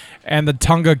Bees, and the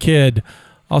Tonga Kid,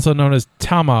 also known as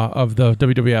Tama of the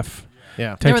WWF.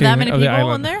 Yeah. Tag There were team that many of the people in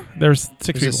island. there? There's six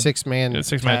It was people. a six-man. Yeah,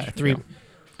 six-man. Three. Yeah.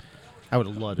 I would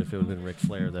have loved if it would have been Ric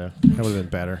Flair, though. That would have been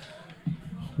better.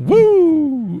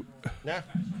 Woo! Yeah.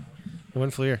 It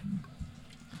went Flair.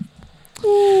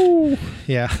 Woo!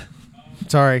 Yeah.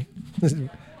 Sorry.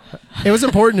 It was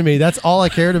important to me. That's all I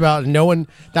cared about. No one.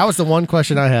 That was the one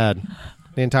question I had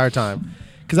the entire time.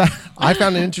 Because I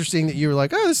found it interesting that you were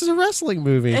like, oh, this is a wrestling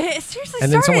movie. It seriously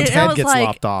And then started. someone's and I head was gets like,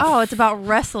 lopped off. Oh, it's about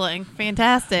wrestling.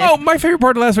 Fantastic. Oh, my favorite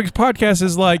part of last week's podcast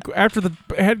is like after the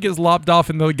head gets lopped off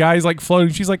and the guy's like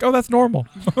floating, she's like, "Oh, that's normal."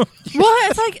 Well,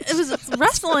 it's like it's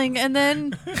wrestling, and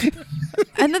then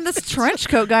this trench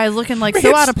coat guy is looking like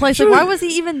so Man, out of place. Like, why was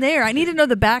he even there? I need to know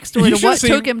the backstory You to what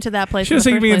should've took seen- him to that place. Should in have the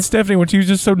seen first me and place. Stephanie when she was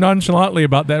just so nonchalantly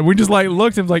about that. We just like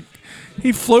looked and was like,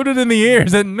 he floated in the air.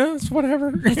 Said, "No, it's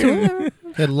whatever."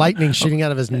 He had lightning shooting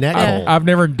out of his neck hole. I've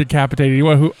never decapitated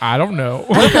anyone who I don't know.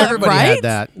 Everybody Right? had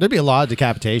that. There'd be a lot of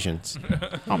decapitations.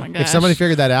 Oh my gosh! If somebody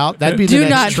figured that out, that'd be the do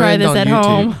next not try trend this on at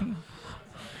YouTube. home.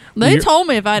 They You're- told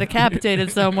me if I decapitated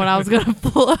someone, I was going to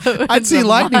float. I'd see into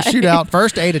lightning light. shoot out.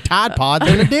 First ate a Tide Pod,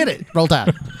 then it did it. Roll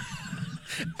Tide.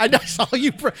 I saw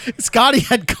you. Scotty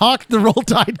had cocked the Roll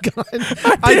Tide gun.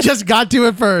 I just got to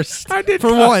it first. I did for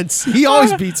cock- once. He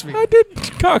always beats me. I did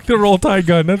cock the Roll Tide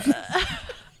gun. That's,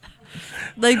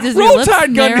 Like, does Roll your lips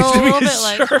Tide gun narrow needs to a be little a bit?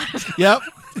 Like, shirt. Yep,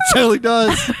 it totally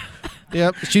does.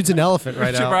 Yep, shoots an elephant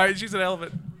right out. Right, she's an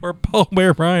elephant. Or Paul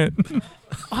Bear Bryant.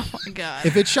 oh my god!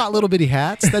 If it shot little bitty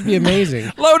hats, that'd be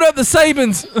amazing. Load up the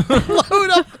Sabins. Load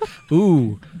up.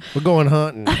 Ooh, we're going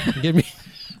hunting. Give me.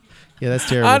 Yeah, that's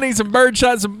terrible. I need some bird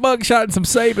shot, some bug shot, and some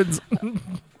Sabins.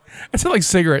 I sound like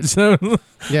cigarettes.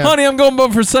 Yeah. Honey, I'm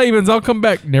going for Sabins. I'll come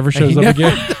back. Never shows up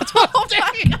again.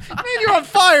 Man, you're on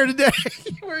fire today.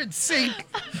 We're in sync.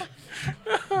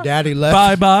 Daddy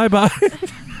left. Bye.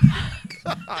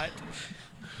 God.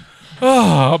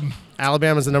 Oh,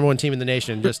 Alabama's the number 1 team in the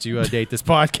nation. Just to date this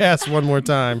podcast one more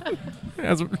time.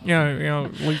 As, at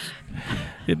least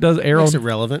it does air Makes on. it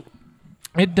relevant.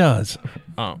 It does.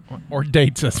 Or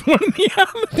dates us. One or the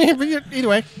other. Either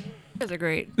way. You guys are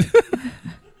great.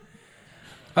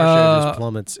 Our show just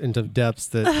plummets into depths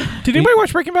that. Did anybody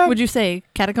watch Breaking Bad? Would you say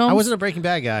Catacombs? I wasn't a Breaking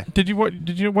Bad guy. Did you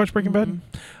watch Breaking Bad?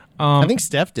 I think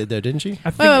Steph did though, didn't she?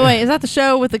 I think Wait. Is that the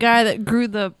show with the guy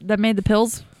that made the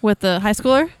pills with the high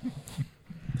schooler?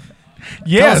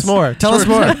 Yes. Tell us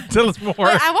more. Tell us more.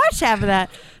 Wait, I watched half of that.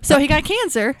 So he got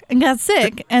cancer and got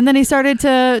sick, and then he started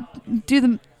to do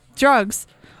the drugs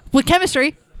with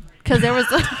chemistry because there was.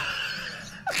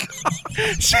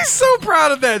 She's so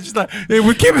proud of that. She's like,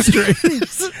 with chemistry.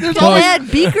 They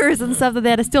had beakers and stuff that they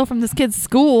had to steal from this kid's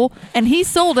school, and he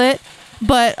sold it.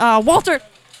 But Walter,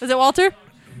 is it Walter?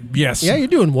 Yes. Yeah, you're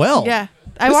doing well. Yeah,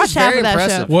 I This watched is half very of that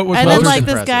impressive. show. What was and then Walter's like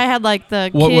impressive? this guy had like the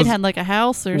What kid was- had like a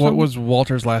house or What something. was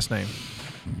Walter's last name?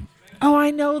 Oh,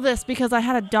 I know this because I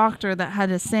had a doctor that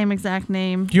had the same exact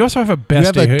name. Do you also have a You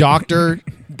bestie? have a doctor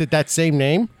that same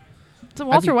name? Is it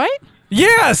Walter White?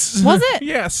 Yes. Was it?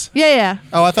 Yes. Yeah.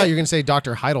 Oh, I thought you were going to say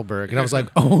Dr. Heidelberg. And I was like,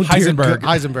 oh, Heisenberg.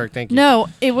 Heisenberg, thank you. No,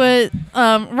 it was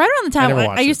right around the time never I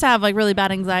watched used to have like really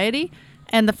bad anxiety,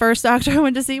 and the first doctor I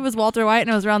went to see was Walter White, and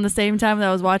it was around the same time that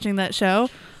I was watching that show.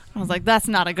 I was like, that's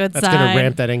not a good That's sign. going to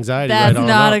ramp that anxiety That's right on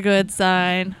not up. a good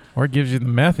sign. Or it gives you the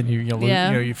meth and you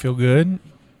Yeah. you feel good.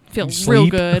 Feel You real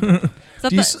sleep. good. Is that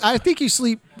Do you, the- I think you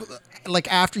sleep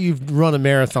like after you've run a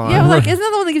marathon. yeah, like isn't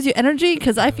that the one that gives you energy?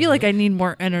 Because I feel like I need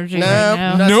more energy No, right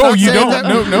now. no. No, Stop you saying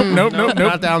don't. that. No.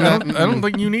 Not down I that. don't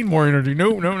think you need more energy.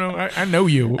 No. I know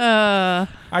you. I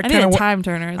need kinda a wa- time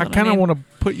turner. I kind of want to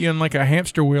put you in like a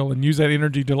hamster wheel and use that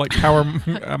energy to like power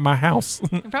my house.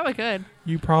 to. Probably could.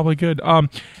 You probably could. I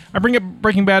bring up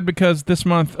Breaking Bad because this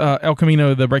month El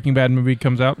Camino, the Breaking Bad movie,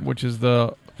 comes out, which is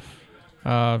the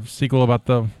sequel about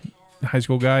the high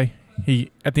school guy.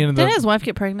 He at the end of Didn't the his wife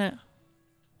get pregnant?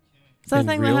 Is that a In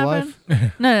thing real that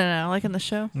happened? No. Like in the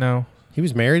show. no. He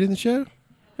was married in the show?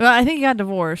 Well, I think he got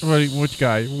divorced. Which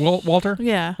guy? Walter?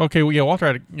 Yeah. Okay, well, yeah, Walter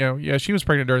had, yeah, she was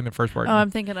pregnant during the first part. Oh,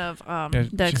 I'm thinking of Yeah,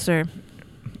 Dexter.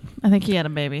 I think he had a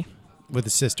baby. With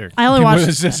his sister. I only With watched.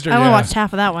 his sister, I only yeah. watched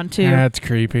half of that one too. That's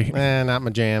creepy. Not my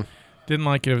jam. Didn't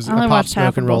like it. It was I only Pop watched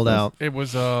half smoke and of rolled both out. it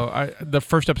was the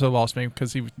first episode lost me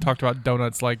because he talked about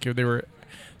donuts like they were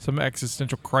some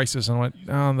existential crisis, and I went,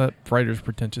 oh, that writer's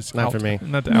pretentious. Not Out. for me.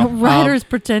 Not the No, out. writer's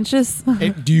pretentious.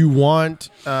 Do you want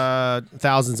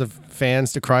thousands of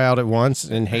fans to cry out at once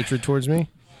in hatred towards me?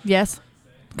 Yes,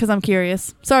 because I'm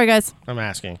curious. Sorry, guys. I'm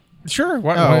asking. Sure.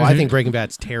 Why, Oh, I think Breaking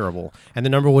Bad's terrible. And the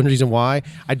number one reason why,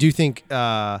 I do think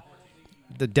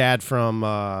the dad from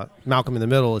Malcolm in the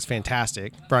Middle is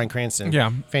fantastic. Bryan Cranston.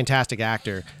 Yeah. Fantastic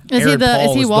actor. Is he Aaron the- Paul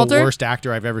is he is Walter? the worst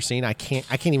actor I've ever seen. I can't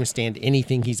even stand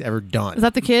anything he's ever done. Is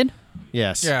that the kid?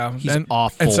 Yes. Yeah. He's and,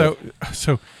 awful. And so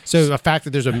So the fact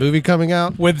that there's a movie coming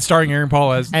out with starring Aaron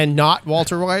Paul as and not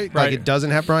Walter White, Right. like it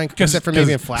doesn't have Brian, except for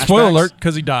maybe in flashbacks. Spoiler alert,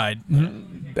 because he died.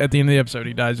 At the end of the episode,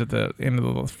 he dies at the end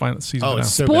of the final season. Oh, finale.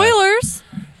 it's so bad. Spoilers.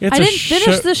 It's I a didn't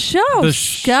finish the show, The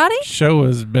Scotty. show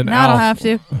has been Now I out. don't have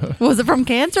to. Was it from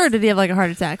cancer, or did he have like a heart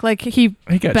attack? Like he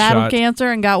got battled shot. cancer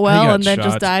and got well, got and then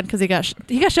just shot. died because he got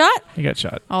he got shot. He got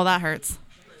shot. Oh, that hurts.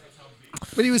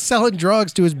 But he was selling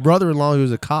drugs to his brother-in-law who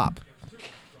was a cop.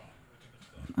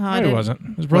 Oh, I No, he didn't.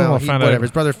 wasn't. His brother Well, found whatever. out.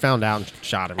 His brother found out and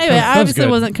shot him. Anyway, That I was obviously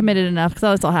good. wasn't committed enough because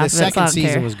I saw half The of it. So I second don't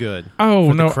season care. was good. Oh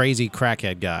For no! the crazy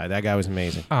crackhead guy. That guy was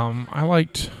amazing. I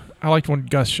liked when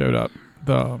Gus showed up.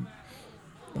 The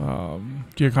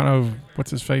do you kind of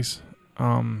what's his face?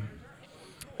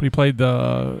 But he played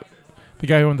the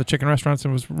guy who owned the chicken restaurants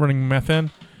and was running meth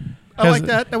in. I like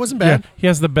that. That wasn't bad. Yeah, he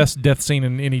has the best death scene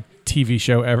in any TV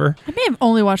show ever. I may have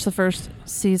only watched the first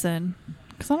season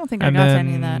because I don't think I And got to then,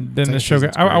 any of that. then the Second show.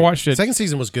 season's I great. watched it. Second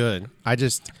season was good. I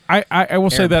just I will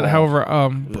say Aaron that, Paul. however,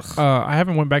 Ugh. I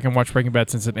haven't went back and watched Breaking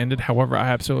Bad since it ended. However, I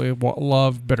absolutely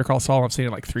love Better Call Saul. I've seen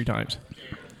it like 3 times.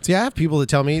 see. I have people that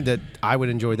tell me that I would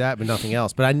enjoy that, but nothing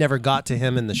else. But I never got to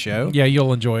him in the show. Yeah,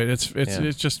 you'll enjoy it. It's Yeah.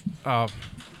 it's just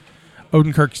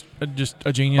Odenkirk's just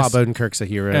a genius. Bob Odenkirk's a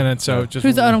hero. And then so just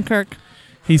Who's Odom Kirk?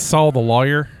 He's Saul the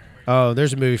lawyer. Oh,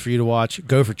 there's a movie for you to watch.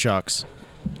 Go for Chucks.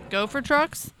 Go for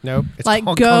trucks? Nope. It's Like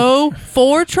called go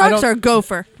for trucks don't- or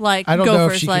gopher? Like I don't know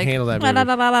gophers, if she like, can handle that la, movie.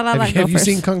 la, la, la, la, Have, like you, have you gophers.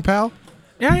 seen Kung Pao?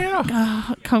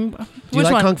 Yeah. Kung, Do you which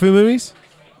like one? Kung Fu movies?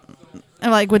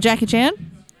 And like with Jackie Chan?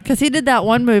 Because he did that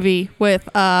one movie with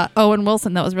Owen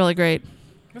Wilson that was really great.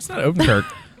 That's not Odenkirk.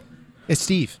 It's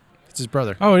Steve. It's his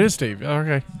brother. Oh, it is Steve.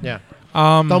 Okay. Yeah.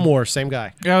 Thumb Thumb War, same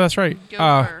guy. Yeah, that's right.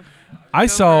 Gopher. I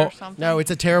saw. or something. No,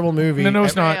 it's a terrible movie. No,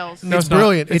 it's not. Rails. No, It's not.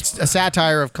 brilliant. It's a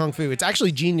satire of kung fu. It's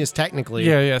actually genius technically.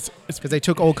 Yeah, yes. It's Because they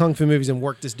took old kung fu movies and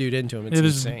worked this dude into them. It's it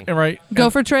is insane. right.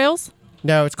 Gopher Trails.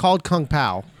 No, it's called Kung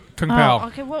Pao. Kung Pao. Oh,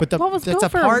 okay. What, But what was that's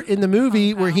Gopher? a part in the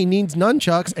movie Kung where Pao. he needs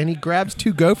nunchucks and he grabs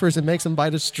two gophers and makes them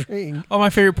bite a string Oh, my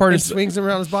favorite part and is. swings them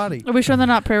around his body. Are we sure they're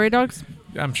not prairie dogs?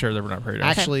 I'm sure they were not prairie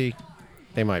dogs. Actually,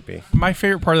 they might be. My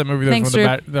favorite part of that movie, though, Thanks, was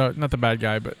when not the bad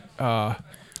guy, but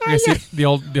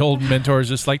the old mentor is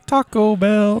just like Taco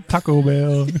Bell,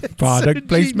 product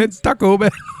placement, Taco Bell.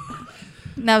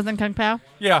 That was in Kung Pao.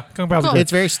 Yeah, Kung Pao's Cool. good.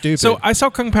 It's very stupid. So I saw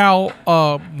Kung Pao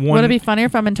one. Would it be funnier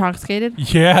if I'm intoxicated?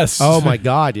 Yes. oh my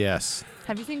God, yes.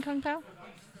 Have you seen Kung Pao?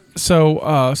 So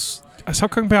I saw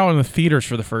Kung Pao in the theaters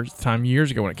for the first time years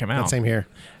ago when it came out, Same here.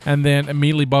 and then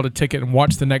immediately bought a ticket and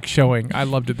watched the next showing. I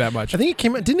loved it that much. I think it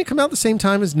came out. Didn't it come out the same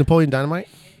time as Napoleon Dynamite?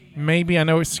 Maybe I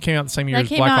know it came out the same year That as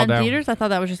came Black out Hawk in Down. theaters? I thought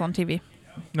that was just on TV.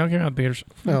 No, it came out in theaters.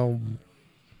 No.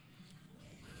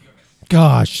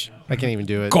 Gosh, I can't even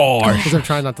do it. Gosh. Because I'm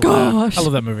trying not to laugh. Gosh. I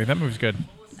love that movie. That movie's good.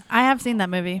 I have seen that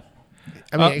movie.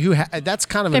 I mean, that's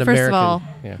kind of an Okay, first American. of all,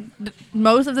 yeah.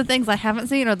 Most of the things I haven't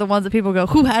seen are the ones that people go,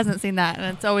 who hasn't seen that?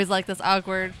 And it's always like this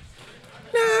awkward.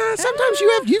 Nah, sometimes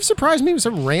you've surprised me with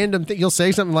some random thing. You'll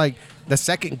say something like the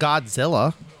second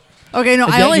Godzilla. Okay, no,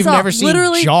 But I yet only you've saw never seen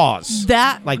literally Jaws.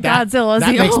 that Like that- Godzilla. Is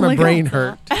that the makes my only brain Godzilla.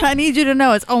 hurt. And I need you to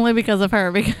know it's only because of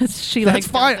her because she That's likes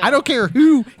fine. Godzilla. I don't care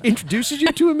who introduces you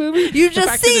to a movie. You've The just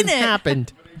fact that seen it.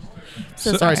 happened.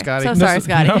 So Sorry, Scotty. So No, sorry,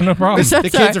 Scotty. No problem. So The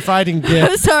sorry. kids are fighting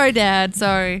Dick. Sorry, Dad.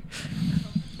 Sorry.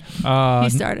 He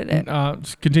started it.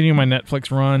 Continuing my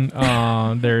Netflix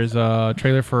run, there's a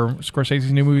trailer for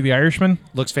Scorsese's new movie, The Irishman.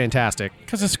 Looks fantastic.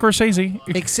 Because it's Scorsese.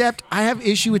 Except I have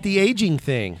issue with the aging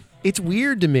thing. It's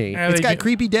weird to me. Yeah, It's they got get-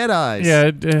 creepy dead eyes. Yeah,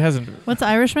 it hasn't. What's the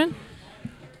Irishman?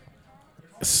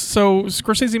 So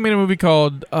Scorsese made a movie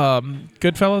called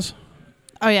Goodfellas.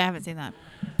 Oh, yeah, I haven't seen that.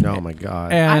 Oh my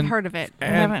God. And I've heard of it. I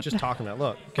and haven't. Just talking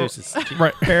about Goose is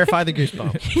Right. verify the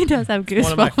goosebump. He does have goosebumps.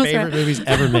 One of my favorite movies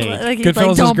ever made. Like, he's Goodfellas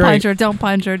like, is don't great. punch her, don't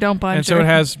punch her, don't punch And her. so it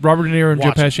has Robert De Niro and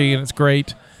Watch Joe it. Pesci, and it's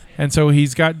great. And so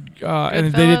he's got,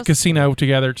 and they Goodfellas? did Casino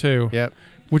together too, Yep.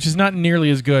 which is not nearly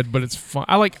as good, but it's fun.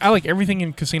 I like everything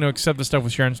in Casino except the stuff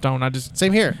with Sharon Stone. I just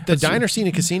Same here. The Let's see. diner scene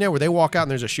in Casino where they walk out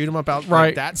and there's a shoot 'em up out. Right.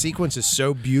 Like, that sequence is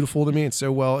so beautiful to me. It's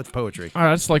so well. It's poetry.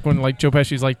 it's like when like Joe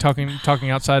Pesci's like talking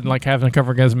outside and like having a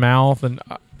cover his mouth, and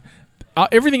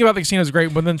everything about the Casino is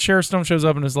great. But then Sharon Stone shows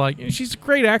up and is like, she's a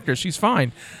great actress, she's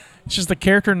fine. It's just the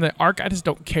character and the arc. I just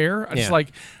don't care. I just Yeah.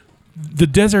 like the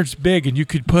desert's big and you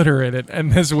could put her in it,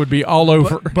 and this would be all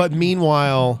over. But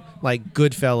meanwhile, like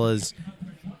Goodfellas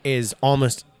is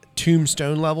almost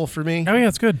Tombstone level for me. Oh yeah,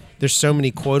 it's good. There's so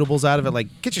many quotables out of it. Like,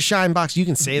 get your shine box. You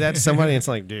can say that to somebody. And it's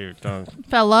like, dude, don't.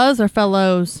 Fellas or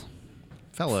fellows?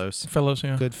 Fellows. Fellows,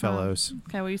 yeah. Good fellows.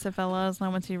 Okay, well, you said fellows, and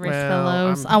I went to erase Well,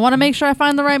 fellows. I'm- I want to make sure I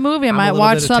find the right movie. I I'm a might little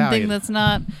watch bit something Italian. that's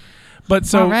not. But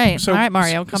so, All right. so All right,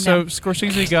 Mario, calm so down.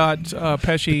 Scorsese got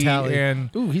Pesci Italian.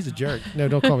 and Ooh, he's a jerk. No,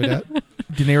 don't call me that.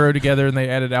 De Niro together, and they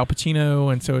added Al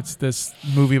Pacino, and so it's this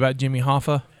movie about Jimmy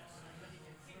Hoffa.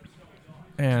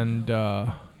 And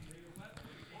I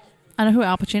know who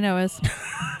Al Pacino is.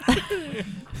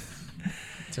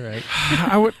 It's all right.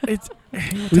 I would. It's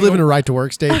We live in a right to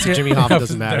work state, so Jimmy Hoffa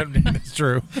doesn't matter. That's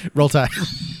true. Roll Tide.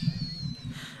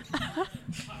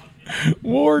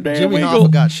 War damn Jimmy Eagle.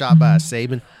 Hoffa got shot by a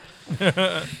Saban.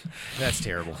 That's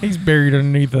terrible. He's buried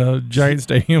underneath a giant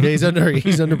stadium. Yeah,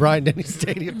 he's under Bryant Denny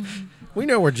Stadium. We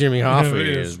know where Jimmy Hoffa Yeah, it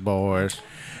is, boys.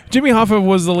 Jimmy Hoffa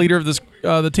was the leader of this.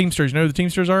 The Teamsters. You know who the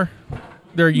Teamsters are?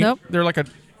 Nope. They're like a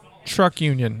truck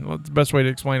union. That's the best way to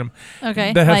explain them.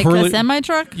 Okay, That have like really- a semi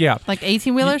truck. Yeah. Like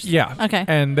 18-wheelers. Yeah. Okay.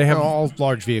 And they They're have all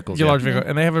large vehicles. Yeah, yeah. large vehicle,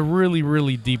 and they have a really,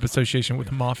 really deep association with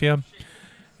the mafia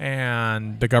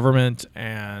and the government,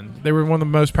 and they were one of the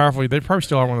most powerful. They probably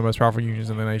still are one of the most powerful unions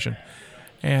in the nation.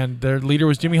 And their leader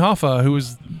was Jimmy Hoffa, who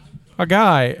was a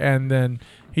guy, and then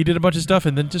he did a bunch of stuff,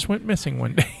 and then just went missing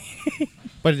one day.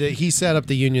 But he set up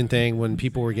the union thing when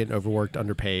people were getting overworked,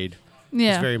 underpaid. It's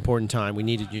Yeah. a very important time. We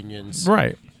needed unions.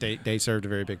 Right. They served a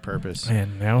very big purpose.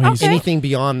 And now he's Okay. Anything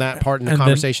beyond that part in the And then-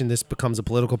 conversation, this becomes a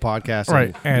political podcast.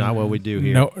 right, And and not what we do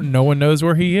here. No one knows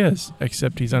where he is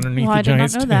except he's underneath Well, the I did giant not know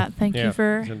stadium. that. Thank Yeah, you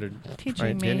for it's under teaching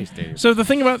Bryant Denny me. Stadium. So the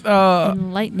thing about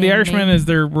Enlightening The Irishman me. is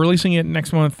they're releasing it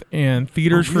next month in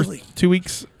theaters Oh, really? for 2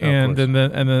 weeks, Oh, of and course. then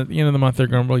at the end of the month they're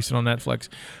going to release it on Netflix,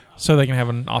 so they can have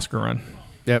an Oscar run.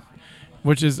 Yep.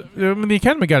 Which is, I mean, the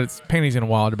Academy got its panties in a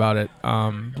wad about it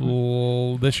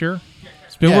this year.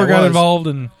 Spielberg Yeah, it got was. involved,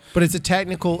 and But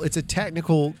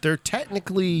they're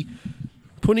technically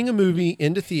putting a movie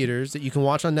into theaters that you can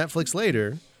watch on Netflix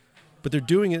later, but they're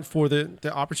doing it for the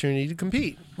opportunity to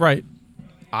compete. right.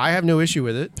 I have no issue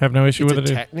with it. Have no issue It's with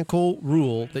a it. technical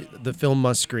rule that the film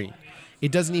must screen.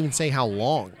 It doesn't even say how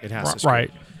long it has to screen.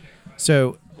 Right.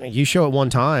 So you show it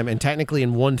one time, and technically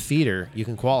in one theater, you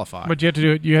can qualify. But you have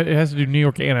to do it. It has to do New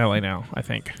York and LA now, I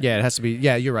think. Yeah, it has to be.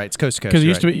 Yeah, you're right. It's coast to coast.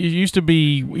 Because It it used to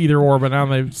be either or, but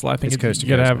now I think It's coast to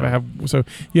you gotta coast have so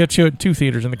you have to show it 2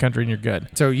 theaters in the country, and you're good.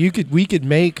 So we could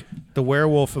make the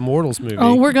Werewolf Immortals movie.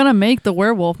 Oh, we're gonna make the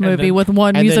werewolf And movie then- with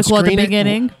one and then musical at the screen it-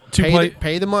 beginning.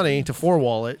 Pay the money to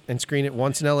 4-wall it and screen it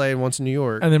once in LA and once in New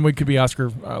York, And then we could be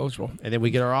Oscar eligible. and then we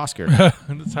get our Oscar.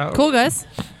 That's how. Cool, guys.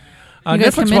 You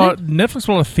guys Netflix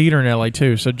bought a theater in LA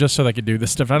too, so just so they could do this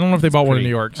stuff. I don't know if they bought one in New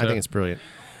York. I think it's brilliant.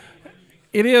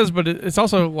 it is, but it's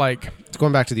also like It's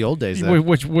going back to the old days, though.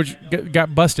 which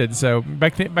got busted. So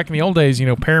back in the old days,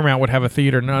 Paramount would have a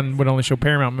theater, none would only show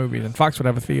Paramount movies, and Fox would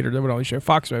have a theater that would only show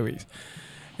Fox movies.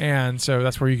 And so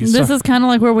that's where you can. This is kind of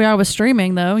like where we are with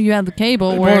streaming, though. You have the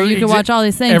cable where Well, you can watch all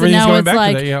these things, and everything's now going it's back to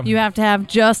like that, yeah. you have to have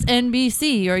just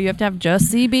NBC or you have to have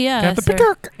just CBS. Have the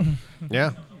or- peacock.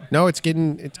 Yeah. No, it's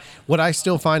what I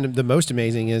still find the most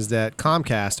amazing is that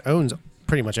Comcast owns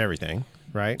pretty much everything,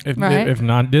 right? Right. If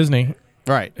not Disney,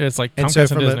 Right. it's like And Comcast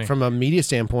so and Disney. from a media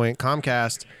standpoint,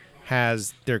 Comcast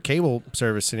has their cable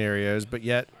service scenarios, but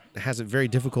yet has it very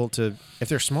difficult to, if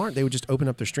they're smart, they would just open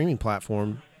up their streaming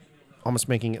platform, almost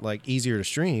making it like easier to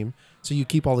stream. So you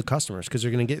keep all the customers because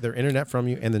they're going to get their internet from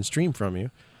you and then stream from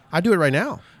you. I do it right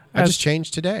now. I just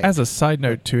changed today. As a side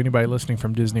note to anybody listening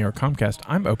from Disney or Comcast,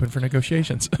 I'm open for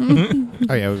negotiations.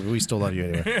 Oh yeah, we still love you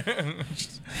anyway.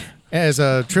 As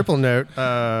a triple note,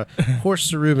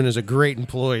 Horst Rubin is a great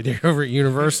employee there over at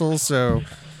Universal. So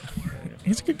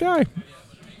He's a good guy.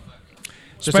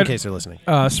 just in case they're listening,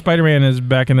 Spider-Man is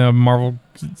back in the Marvel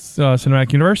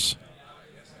Cinematic Universe.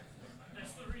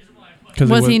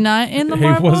 Was he not in the he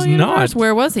Marvel was universe? not.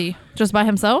 Where was he? Just by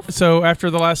himself? So after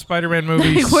the last Spider-Man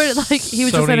movie, He was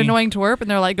just an annoying twerp,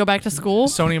 and they're like, go back to school.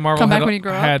 Sony and Marvel Come back when you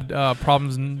grow up. had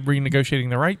problems in renegotiating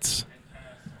the rights.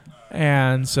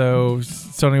 And so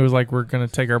Sony was like, we're going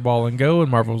to take our ball and go. And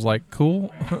Marvel was like,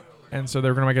 cool. And so they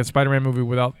were going to make a Spider-Man movie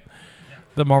without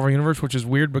the Marvel Universe, which is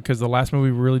weird because the last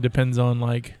movie really depends on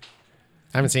like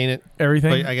I haven't seen it.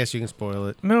 everything. But I guess you can spoil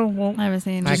it. No, well, I haven't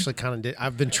seen I it. actually kind of did.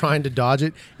 I've been trying to dodge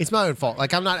it. It's my own fault.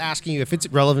 Like I'm not asking you if it's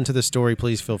relevant to the story.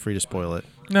 Please feel free to spoil it.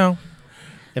 no.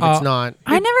 If it's not,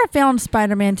 I never found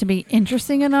Spider-Man to be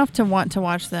interesting enough to want to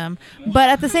watch them. But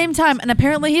at the same time, and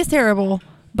apparently he's terrible,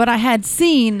 but I had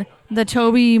seen the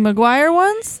Tobey Maguire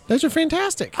ones. those are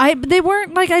fantastic. They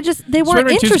weren't like they weren't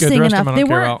Spider-Man 2's good. The interesting rest of enough. them I They don't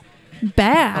care weren't about.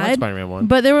 bad. I like Spider-Man 1.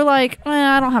 But they were like,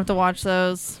 I don't have to watch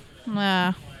those.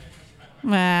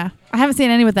 I haven't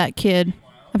seen any with that kid.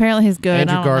 Apparently he's good.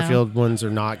 Andrew I don't know. Garfield ones are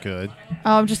not good,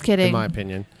 Oh, I'm just kidding. in my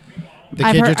opinion. The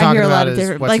I've kid heard- you're I talking hear a lot about of is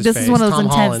different- what's like, his this is face? one of those Tom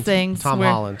intense Holland. things Tom where-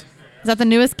 Holland. Is that the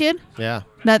newest kid? Yeah.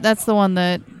 That's the one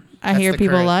that I That's hear the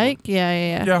people current like.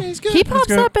 Yeah. Yeah. He's good. He He's pops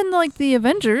good. up in like the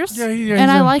Avengers, Yeah, and he's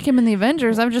I in- like him in the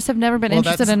Avengers. I just have never been Well,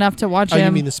 interested that's- enough to watch Oh, you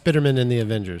him. mean the Spiderman in the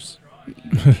Avengers?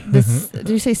 Did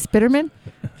you say Spiderman?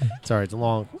 Sorry, it's a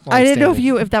long I didn't know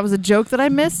standing. if that was a joke that I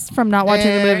missed from not watching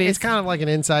the movies. It's kind of like an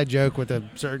inside joke with a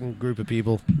certain group of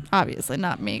people. Obviously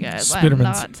not me, guys. I'm Spidermans.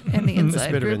 not in the The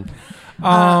inside group.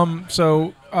 Spiderman.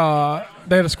 So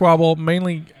they had a squabble.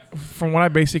 Mainly, from what I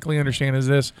basically understand, is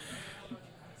this: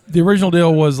 the original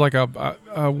deal was like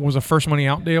was a first money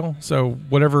out deal. So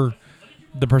whatever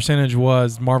the percentage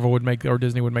was, Marvel would make or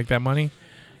Disney would make that money,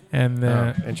 and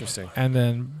then Interesting.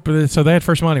 so they had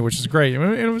first money, which is great. I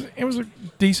mean, it was a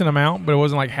decent amount, but it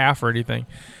wasn't like half or anything.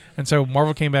 And so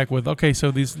Marvel came back with, okay, so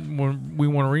we want to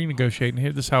renegotiate, and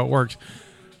here this is how it works.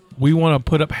 We want to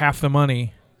put up half the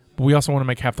money, but we also want to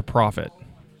make half the profit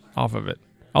off of it.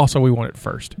 Also, we want it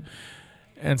first.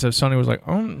 And so Sony was like,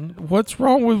 what's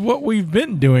wrong with what we've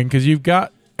been doing? Because you've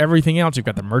got everything else. You've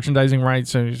got the merchandising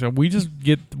rights. So we just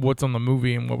get what's on the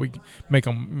movie and what we make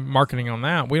on marketing on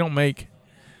that. We don't make,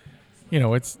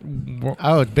 it's...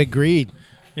 Oh, it's big greed.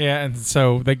 Yeah, and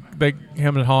so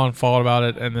him and Holland fought about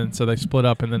it, and then so they split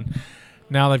up, and then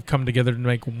now they've come together to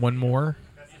make one more.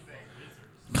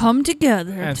 Come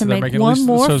together And to so they're make making one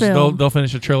more so film. They'll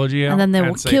finish a trilogy out, And then they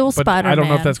will kill but I don't know if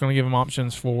Spider-Man. that's going to give them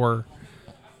options for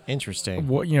Interesting.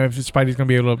 what if Spidey's going to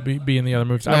be able to be in the other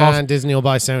movies. Nah, Disney will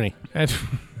buy Sony. And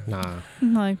Nah.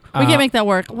 Like, we can't make that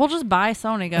work. We'll just buy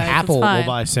Sony, guys. Apple it's fine. will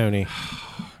buy Sony.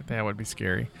 that would be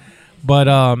scary. But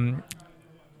I've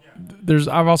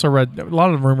also read a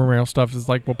lot of the rumor mill stuff is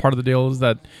like, well, part of the deal is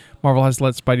that Marvel has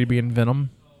let Spidey be in Venom,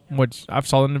 which I've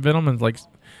saw in Venom, and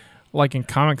like in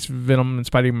comics, Venom and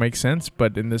Spidey make sense,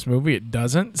 but in this movie it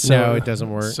doesn't. So No, it doesn't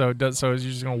work. So is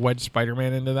you just gonna wedge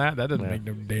Spider-Man into that? That doesn't make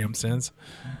no damn sense.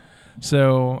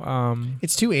 So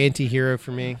It's too anti-hero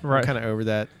for me. Right. I'm kind of over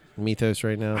that mythos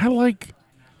right now. I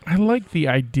like the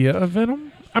idea of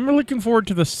Venom. I'm looking forward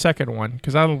to the second one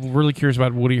because I'm really curious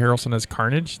about Woody Harrelson as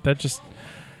Carnage. That just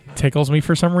tickles me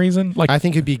for some reason. Like I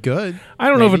think it'd be good. I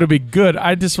don't know if it'll be good.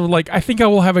 I just I think I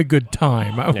will have a good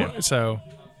time. Yeah. So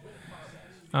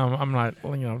I'm not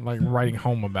like writing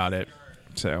home about it.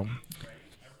 So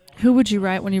Who would you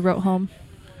write when you wrote home?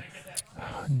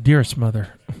 dearest mother,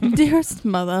 Dearest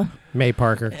mother. May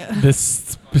Parker.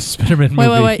 this Spider-Man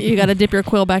movie. Wait. You got to dip your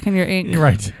quill back in your ink.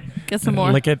 Right. Get some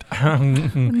more. Lick it.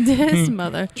 Dearest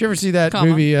mother. Did you ever see that Comma.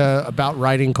 movie about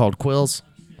writing called Quills?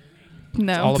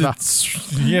 No. all about-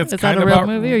 Yeah, it's Is that kind a of real about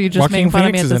movie, or are you just Joaquin making fun of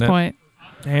me Phoenix at is this in it. point?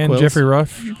 And Quills? Jeffrey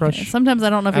Rush. Sometimes I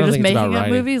don't know if I you're don't just think it's about making up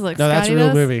writing. movies like No, that's a Scotty real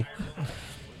does. movie.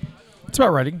 It's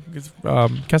about writing. It's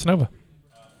Casanova.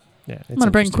 Yeah, it's I'm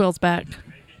gonna bring interesting. quills back.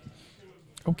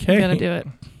 Okay. I'm gonna do it.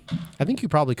 I think you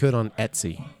probably could on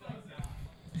Etsy.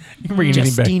 You can bring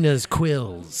anything back. Justina's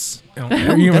Quills.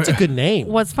 You- That's a good name.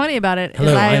 What's funny about it is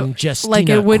Hello, I'm Justina like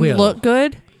it wouldn't Quill. look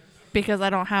good because I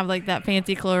don't have like that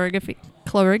fancy calligraphy.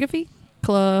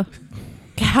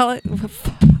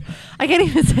 I can't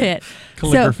even say it.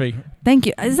 Calligraphy. So, thank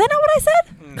you. Is that not what I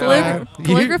said?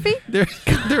 Calligraphy?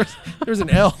 There's an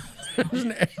L. There's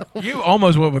an L. You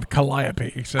almost went with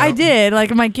Calliope. So. I did.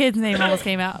 Like my kid's name almost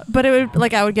came out, but it would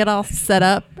like I would get all set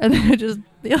up and then it would just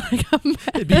be like a mess.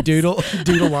 It'd be doodle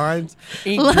lines.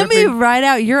 Ink Let me dripping. write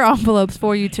out your envelopes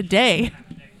for you today.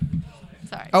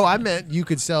 Sorry. Oh, I meant you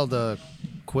could sell the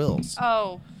quills.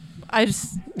 Oh, I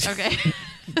just okay.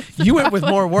 You went with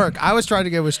more work. I was trying to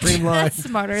go with streamlined. That's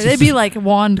smarter. They'd be like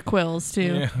wand quills too.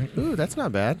 Yeah. Ooh, that's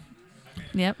not bad.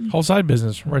 Yep. Whole side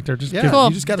business right there. Just Yeah, give, Cool.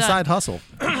 you just got a Done. side hustle.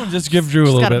 just give Drew a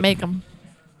Just little gotta bit. make them.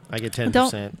 I get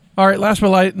 10%. All right. Last but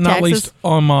not Taxes. least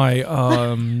on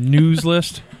my news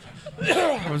list.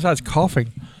 Besides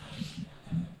coughing.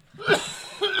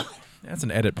 That's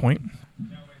an edit point.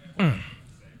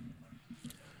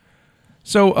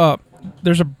 So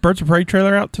there's a Birds of Prey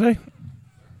trailer out today.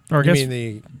 Or I You guess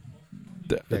mean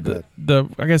the, Yeah, go the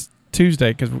I guess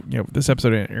Tuesday because this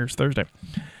episode airs Thursday.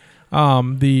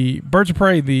 The Birds of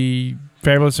Prey, the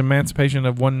Fabulous Emancipation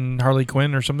of One Harley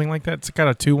Quinn or something like that. It's got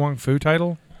a Tu Wong Fu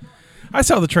title. I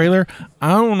saw the trailer. I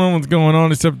don't know what's going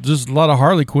on except just a lot of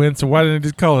Harley Quinn. So why didn't they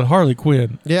just call it Harley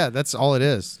Quinn? Yeah, that's all it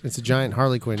is. It's a giant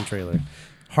Harley Quinn trailer.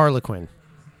 Harlequin.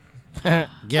 Get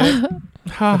it?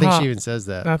 I think she even says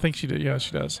that. I think she did. Yeah,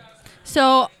 she does.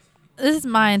 So this is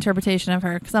my interpretation of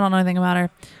her because I don't know anything about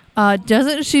her.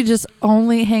 Doesn't she just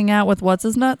only hang out with what's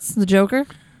his nuts, the Joker?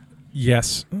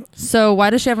 Yes. So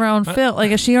why does she have her own film?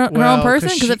 Like, is she her Well, own person?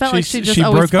 'cause Because it felt like she just she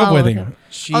always broke up with followed him.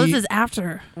 She, Oh, this is after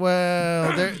her.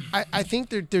 well, I think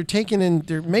they're taking in,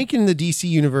 they're making the DC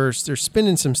universe. They're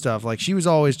spinning some stuff. Like she was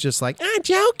always just like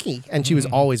jokey, and she was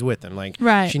always with him. Like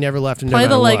Right. she never left him. No Play the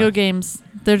matter Lego what. games.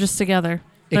 They're just together.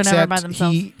 They're never by Except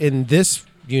themselves. he in this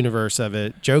universe of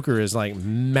it, Joker is like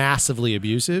massively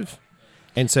abusive,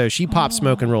 and so she pops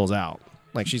smoke and rolls out.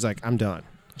 Like she's like, I'm done.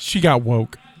 She got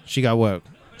woke. She got woke,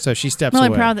 so she steps I'm really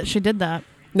away. proud that she did that.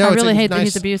 No, I it's really a hate that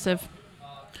he's nice- abusive.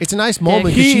 It's a nice moment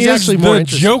because He she's is actually more the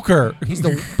interesting. Joker.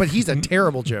 But he's a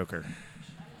terrible Joker.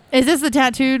 Is this the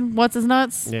tattooed what's his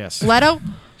nuts? Yes. Leto?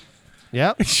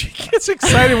 Yep. She gets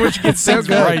excited when she gets So things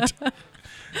good. right.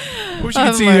 Wish you could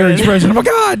Oh see my her God. expression. Oh my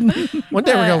God! One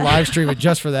day we're gonna live stream it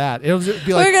just for that. It'll just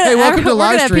be like, We're gonna, hey, welcome to we're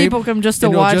live gonna have stream. people come just to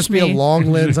and it'll watch just me. be a long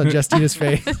lens on Justina's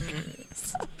face.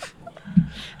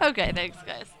 Okay, thanks,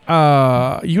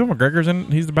 guys. Ewan McGregor's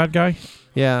in. He's the bad guy.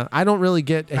 Yeah, I don't really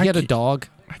get. He had a dog.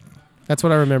 That's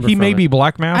what I remember. He from may it. be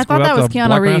Black Mask. I thought that without was the Keanu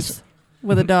black Reeves mask.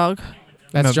 with a dog.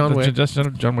 That's No, John Wick. Just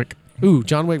John Wick. Ooh,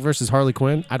 John Wick versus Harley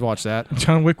Quinn. I'd watch that.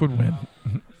 John Wick would win.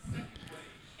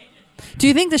 Do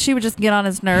you think that she would just get on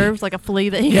his nerves like a flea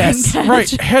that he Yes, can catch? Right,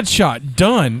 headshot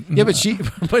done. Yeah, but she,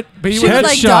 but he She would would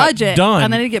like Headshot dodge it, done.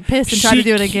 and then he'd get pissed and try She to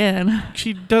do it c- again.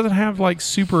 She doesn't have like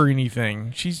super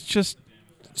anything. She's just.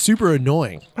 super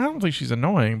annoying. I don't think she's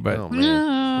annoying, but Oh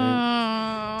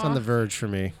man, it's on the verge for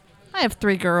me. I have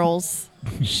 3 girls.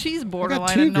 She's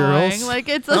borderline 2 annoying. girls. Like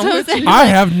it's I'm with you. I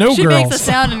have no she girls. makes a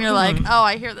sound and you're like, oh,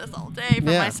 I hear this all day from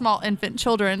Yeah. my small infant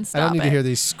children. Stop I don't need it. to hear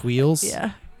these squeals.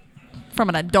 Yeah, from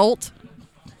an adult.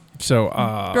 So,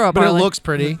 Grow up, But it Harley. looks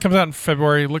pretty. comes out in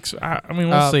February. Looks. I mean,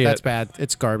 we'll see That's it. bad.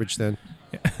 It's garbage then.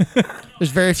 There's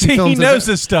very few See, films. he knows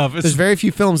this stuff. There's It's, very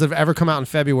few films that have ever come out in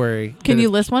February. Can that you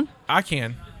have- list one? I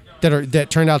can. that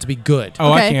turned out to be good?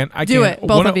 Oh, Okay, I can. I do can. it,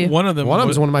 both of you. One of them. One of them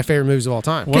was is one of my favorite movies of all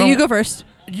time. One Okay, of- you go first.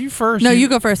 You first. No, you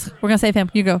go first. We're gonna save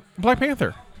him. You go. Black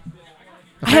Panther.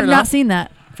 I have not enough. seen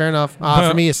that. Fair enough.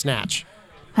 For me, a Snatch.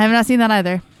 I have not seen that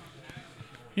either.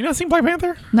 You not seen Black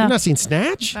Panther? No. You've not seen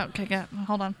Snatch? Okay,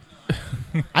 hold on.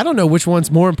 I don't know which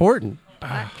one's more important.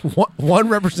 One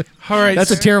represents. All right. That's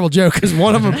a terrible joke because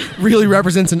one of them really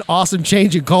represents an awesome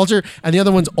change in culture, and the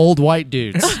other one's old white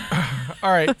dudes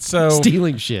All right. So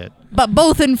stealing shit. But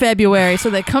both in February, so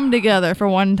they come together for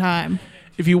one time.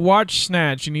 if you watch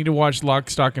Snatch, you need to watch Lock,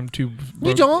 Stock, and Two.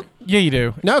 You don't? Yeah, you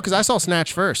do. No, because I saw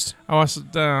Snatch first. Oh, I saw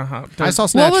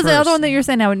Snatch What was first. the other one that you're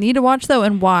saying I would need to watch, though,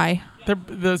 and why?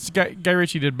 Guy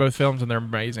Ritchie did both films, and they're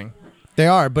amazing. They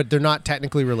are, but they're not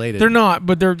technically related. They're not,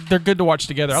 but they're good to watch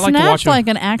together. I like Snatch to watch them. like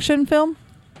an action film?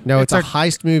 No, it's a It's a-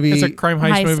 heist movie. It's a crime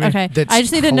heist movie. Okay. That's I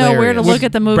just need to know where to hilarious. look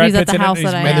at the Brad movies at Pitt's the in it, house he's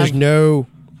that I mad. And have. there's no,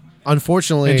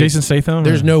 unfortunately, And Jason Statham.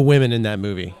 there's no women in that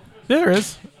movie. Yeah, there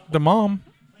is. The mom.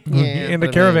 Yeah, in the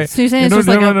but caravan. So you're saying it's No, just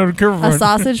no, like no, no, caravan. a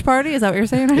sausage party? Is that what you're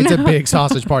saying right It's now? a big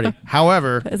sausage party.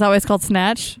 However, Is that why it's called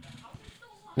Snatch?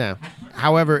 no.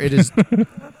 However, it is.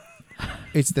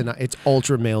 It's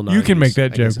ultra male. 90s, You can make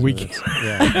that I guess joke. We is what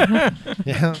it is. Yeah.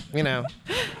 Yeah. You know.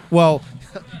 Well,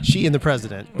 she and the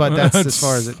president, but that's as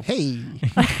far as it. Hey.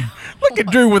 Look at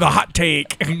Drew with a hot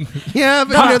take. Yeah,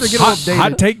 but you know, they're getting a little dated.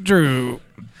 hot take, Drew.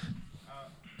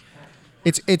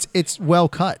 It's well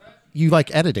cut. You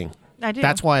like editing. I do.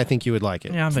 That's why I think you would like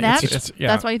it. Yeah, I think Snatch? it's yeah.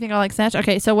 That's why you think I like Snatch?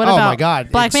 Okay, so what Oh about my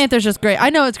God, Black it's- Panther's just great. I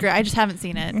know it's great. I just haven't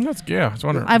seen it. It's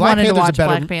wonderful. I've wanted to Panther's watch a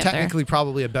better, Black Panther. technically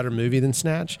probably a better movie than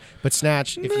Snatch. But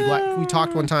Snatch, if you like, we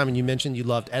talked one time and you mentioned you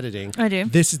loved editing. I do.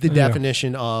 This is the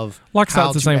definition of Lock,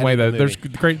 how Stock's the to same way edit though. a There's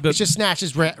movie. great. It's just Snatch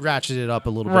is ratcheted up a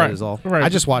little Right, bit is all. right. I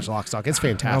just watched Lock, Stock. It's I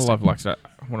fantastic. love Lock, Stock.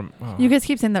 Oh. You guys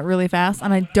keep saying that really fast,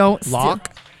 and I don't.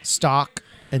 Lock, Stock,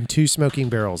 and Two Smoking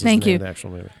Barrels. Thank is the name you. of the actual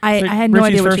movie. I Like had no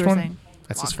Richie's idea what first you were one? saying.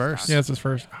 That's his first. Yeah, it's his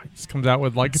first. He just comes out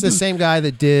with like It's the same guy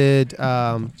that did.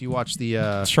 Do you watch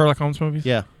the? Sherlock Holmes movies.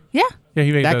 Yeah, Yeah, Yeah,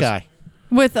 he made that those. guy.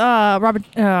 with Robert.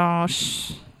 Oh,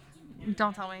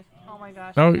 don't tell me. Oh my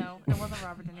gosh. No. No, it wasn't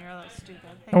Robert De Niro. That was stupid.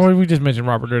 Oh, well, we just mentioned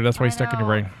Robert Downey. That's why he's I stuck in your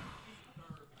know.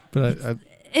 brain. But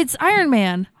It's Iron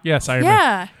Man. Yes, I remember.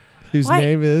 Yeah. whose Why-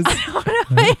 name is?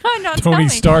 Hang on, don't tell Tony me.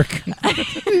 Stark.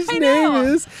 His I name know.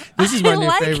 is. This is my I new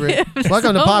like favorite. him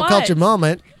Welcome to so Pop Culture much.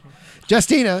 Moment.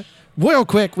 Justina, real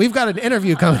quick, we've got an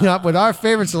interview coming up with our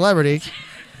favorite celebrity.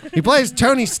 He plays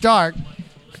Tony Stark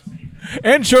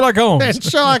And Sherlock Holmes. and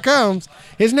Sherlock Holmes.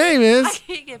 His name I is.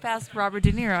 can't get past Robert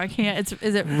De Niro. I can't.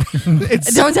 Is it?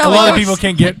 It's Don't so tell A me. lot of close. people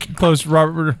can't get close.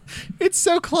 Robert It's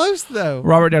so close though.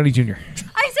 Downey Jr.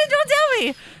 I said, don't tell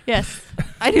me. Yes,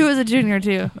 I knew it was a junior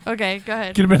too. Okay, go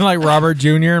ahead. Could have been like Robert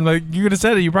Jr. I'm like, you could have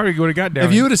said it. You probably would have got down.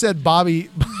 If you would have said Bobby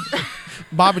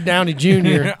Downey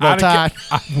Jr. Roll Tide.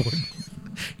 I would.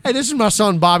 Hey, this is my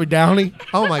son Bobby Downey.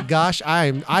 Oh my gosh,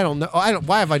 I don't know.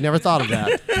 Why have I never thought of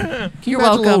that? Can you You're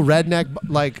imagine a little welcome. redneck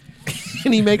like,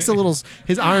 and he makes a little.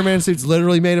 His Iron Man suit's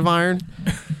literally made of iron.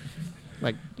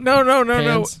 Like No.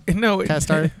 Pants? No.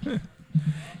 cast iron.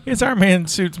 His Iron Man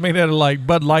suit's made out of like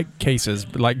Bud Light cases,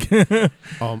 but like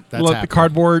Oh, that's look, the happening.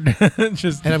 cardboard.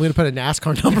 Just And I'm going to put a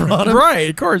NASCAR number on him. right,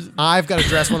 of course. I've got to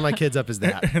dress one of my kids up as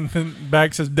that. And then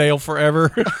back says Dale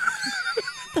forever.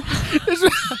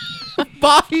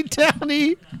 Bobby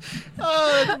Downey.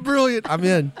 Oh, that's brilliant. I'm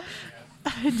in.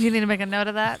 Do you need to make a note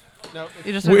of that? No,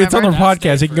 You just It's on the remember?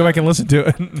 podcast. You can go back and listen to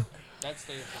it.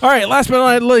 All right, last but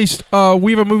not least,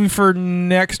 we have a movie for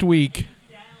next week.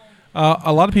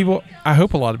 A lot of people, I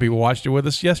hope a lot of people watched it with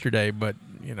us yesterday, but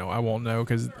you know I won't know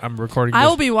because I'm recording. I this.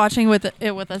 will be watching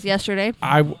it with us yesterday.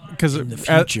 Because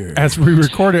future. as we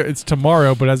record it, it's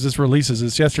tomorrow, but as this releases,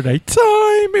 it's yesterday.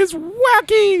 Time is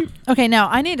wacky. Okay, now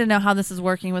I need to know how this is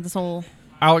working with this whole.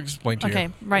 I'll explain to you. Okay,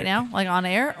 right now, like on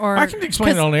air, or I can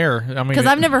explain it on air. I mean, because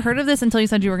I've never heard of this until you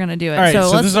said you were going to do it. All right, so so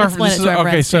let's this is our explain this it is, to our okay.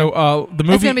 friends. So the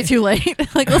movie It's gonna be too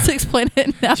late. Like, let's explain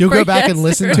it now. You'll for go back and yes.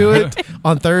 listen to it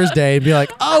on Thursday and be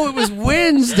like, oh, it was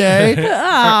Wednesday.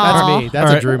 That's Aw. me. That's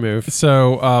All a right. Drew move.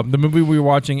 So the movie we're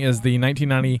watching is the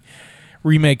 1990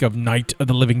 remake of Night of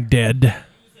the Living Dead.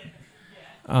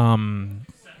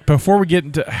 Before we get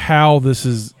into how this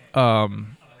is, you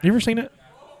ever seen it?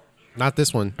 Not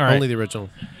this one. All right. Only the original.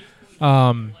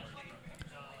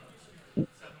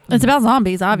 It's about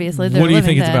zombies, obviously. They're What do you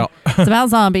living think it's dead. about? It's about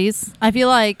zombies. I feel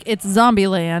like it's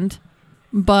Zombieland,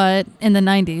 but in the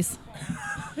 90s.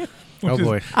 Oh,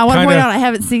 boy. I want to Kinda- point out I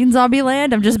haven't seen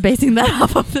Zombieland. I'm just basing that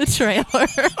off of the trailer.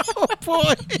 Oh,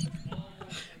 boy.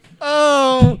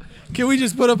 Oh, can we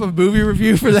just put up a movie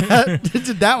review for that?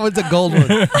 That one's a gold one.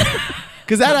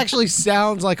 Because that actually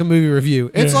sounds like a movie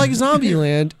review. It's Yeah. like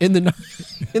Zombieland in the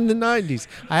 90s.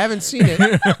 I haven't seen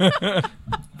it,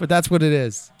 but that's what it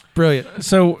is. Brilliant.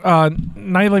 So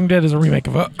Night of the Living Dead is a remake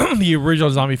of the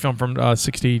original zombie film from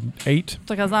 '68. It's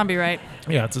like a zombie, right?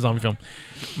 Yeah, it's a zombie film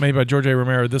made by George A.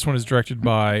 Romero. This one is directed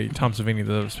by Tom Savini,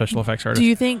 the special effects artist. Do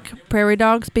you think prairie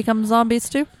dogs become zombies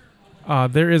too?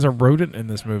 There is a rodent in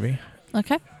this movie,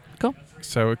 Okay. Cool.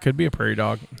 so it could be a prairie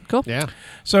dog. Cool. Yeah.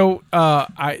 So,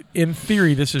 in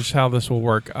theory, this is how this will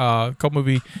work. Cult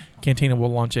Movie Cantina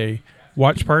will launch a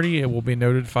watch party. It will be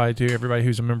notified to everybody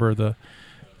who's a member of the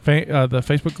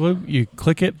Facebook group. You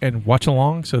click it and watch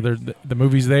along. So the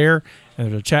movie's there,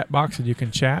 and there's a chat box, and you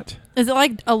can chat. Is it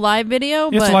like a live video?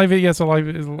 It's a live video. It's a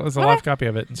live copy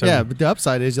of it. And so, Yeah, but the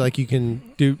upside is like you can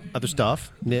do other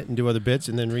stuff, knit and do other bits,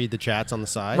 and then read the chats on the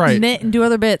side. Right. Knit and do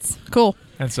other bits. Cool.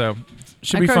 And so,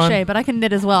 should I be crochet, fun. but I can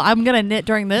knit as well. I'm gonna knit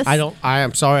during this. I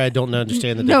am sorry, I don't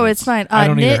understand the difference. No, it's fine. I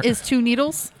don't Knit either. is 2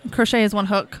 needles. Crochet is 1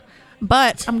 hook.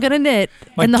 But I'm gonna knit,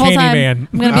 Like and the whole time Candyman.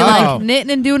 I'm gonna be Oh. like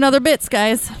knitting and doing other bits,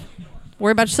 guys.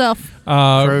 Worry about yourself.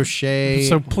 Crochet.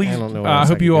 So please, I don't know what I else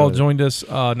hope could you go all with it. joined us.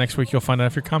 Next week, you'll find out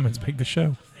if your comments make the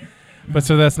show. But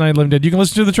so that's Night of the Living Dead. You can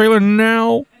listen to the trailer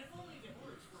now.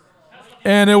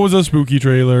 And it was a spooky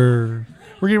trailer.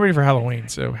 We're getting ready for Halloween,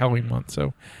 so Halloween month.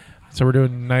 So we're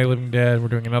doing Night of the Living Dead. We're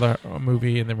doing another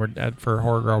movie, and then for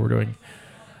Horror Girl, we're doing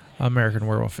American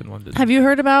Werewolf in London. Have you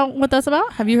heard about what that's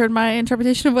about? Have you heard my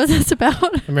interpretation of what that's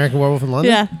about? American Werewolf in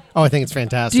London? Yeah. Oh, I think it's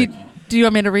fantastic. Do you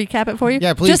want me to recap it for you?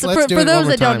 Yeah, please, Just let's for, do for it those one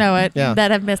more that don't time. know it, Yeah.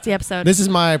 that have missed the episode. This is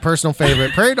my personal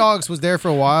favorite. Prairie Dogs was there for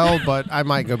a while, but I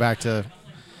might go back to...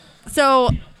 So,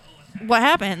 what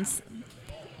happens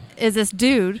is this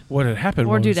dude What had happened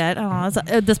or was... dudette, I don't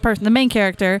know, this person, the main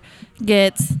character,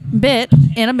 gets bit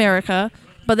in America,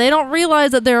 but they don't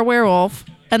realize that they're a werewolf,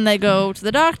 and they go to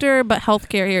the doctor, but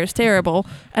healthcare here is terrible,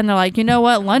 and they're like, you know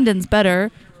what, London's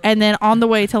better, and then on the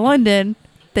way to London,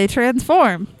 they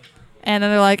transform, and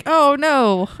then they're like, oh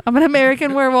no, I'm an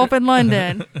American werewolf in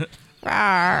London.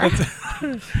 Rawr.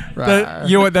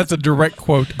 You know what? That's a direct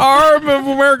quote. I'm an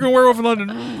American Werewolf in London.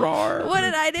 Rawr. What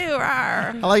did I do?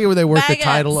 Rawr. I like it when they work the Maggots.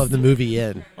 title of the movie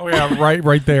in. Oh yeah,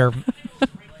 right there.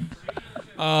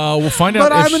 We'll find out.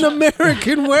 But if I'm an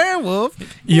American werewolf.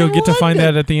 You'll in get to find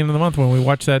London. that at the end of the month when we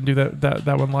watch that and do that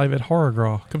one live at Horror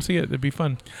Girl. Come see it. It'd be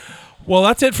fun. Well,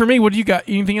 that's it for me. What do you got?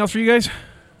 Anything else for you guys?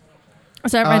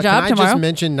 Start my job can I tomorrow. just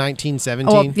mention 1917?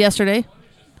 Oh, well, yesterday.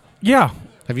 Yeah,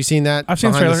 Have you seen that? I've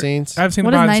seen the behind trailer. the scenes? I've seen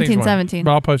What the is behind the scenes one, 1917?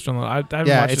 but I'll post on the. I haven't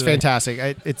Yeah, watched it's it yet.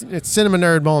 fantastic. It's cinema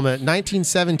nerd moment.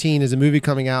 1917 is a movie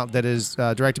coming out that is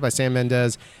directed by Sam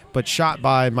Mendes, but shot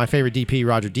by my favorite DP,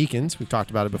 Roger Deakins. We've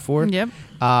talked about it before. Yep.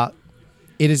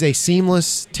 It is a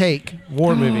seamless take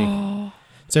war movie.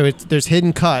 So there's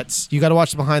hidden cuts. You got to watch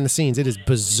the behind the scenes. It is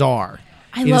bizarre.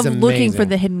 I It is love looking for amazing.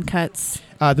 the hidden cuts.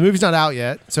 The movie's not out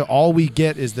yet, so all we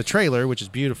get is the trailer, which is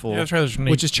beautiful, Yeah, the trailer's neat.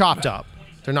 which is chopped up.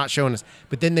 They're not showing us.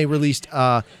 But then they released,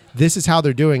 this is how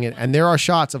they're doing it. And there are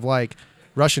shots of like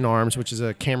Russian arms, which is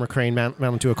a camera crane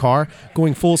mounted to a car,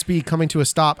 going full speed, coming to a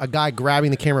stop, a guy grabbing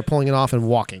the camera, pulling it off, and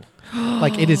walking.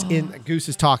 Like it is Goose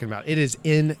is talking about. It is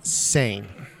insane.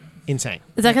 Insane.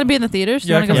 Is that going to be in the theaters? Do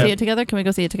you Yeah, want to go yeah. see it together? Can we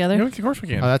go see it together? Yeah, of course we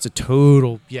can. Oh, that's a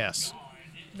total yes.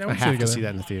 Yeah, I we'll see have it to together. see that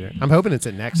in the theater. I'm hoping it's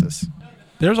at Nexus.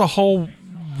 There's a whole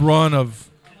run of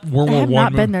World I War have One.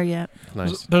 not been there yet.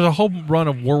 Nice. There's a whole run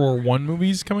of World War One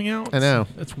movies coming out. I know.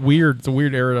 It's weird. It's a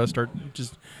weird era to start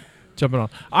just jumping on.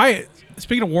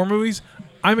 Speaking of war movies,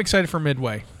 I'm excited for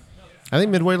Midway I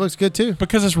think Midway looks good too.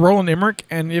 because it's Roland Emmerich,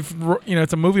 and if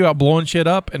it's a movie about blowing shit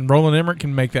up, and Roland Emmerich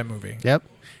can make that movie. Yep.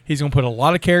 He's gonna put a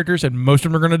lot of characters, and most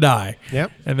of them are gonna die.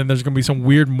 Yep. And then there's gonna be some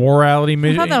weird morality.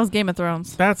 I thought that was Game of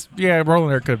Thrones. Roland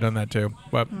Emmerich could have done that too,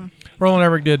 but Roland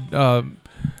Emmerich did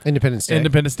Independence Day.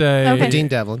 Independence Day Okay. Dean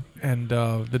Devlin. and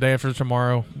The Day After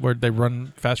Tomorrow, where they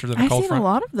run faster than a I've cold seen front. a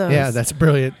lot of those. Yeah, that's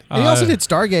brilliant. And he also did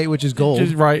Stargate, which is gold.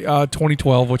 Just right,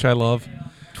 2012, which I love.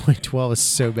 2012 is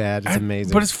so bad. It's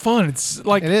amazing. But it's fun. It's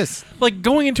like it is. like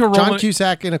going into a John Roland.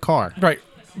 Cusack in a car. Right.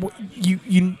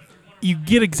 You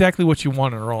get exactly what you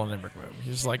want in a Roland Emmerich movie.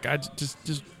 It's like I just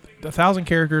 1,000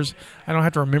 characters. I don't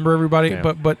have to remember everybody,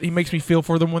 Yeah. but he makes me feel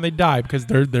for them when they die because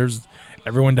there's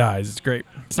everyone dies. It's great.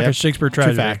 It's like Yep. a Shakespeare True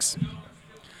tragedy. facts.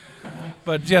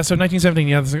 But yeah, so 1917,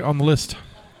 yeah, that's on the list.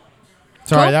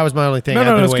 Sorry, Cool. that was my only thing. No, I've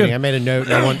no, been that's waiting. good. I made a note.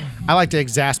 I like to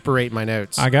exasperate my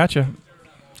notes. I gotcha.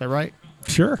 Is that right?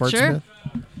 Sure. Wordsmith?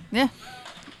 Yeah.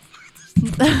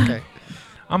 Okay.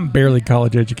 I'm barely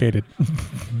college educated.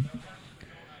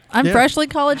 I'm Yeah. freshly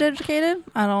college educated.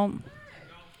 I don't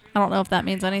know if that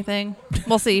means anything.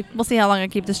 We'll see. We'll see how long I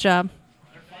keep this job.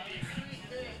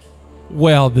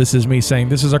 Well, this is me saying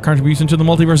this is our contribution to the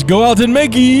multiverse. Go out and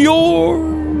make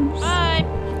yours. Bye.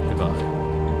 Goodbye.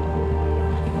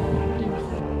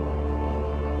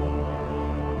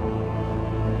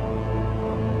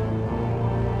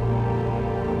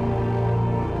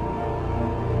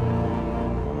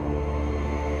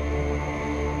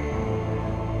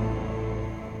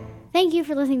 Thank you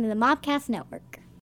for listening to the Mobcast Network.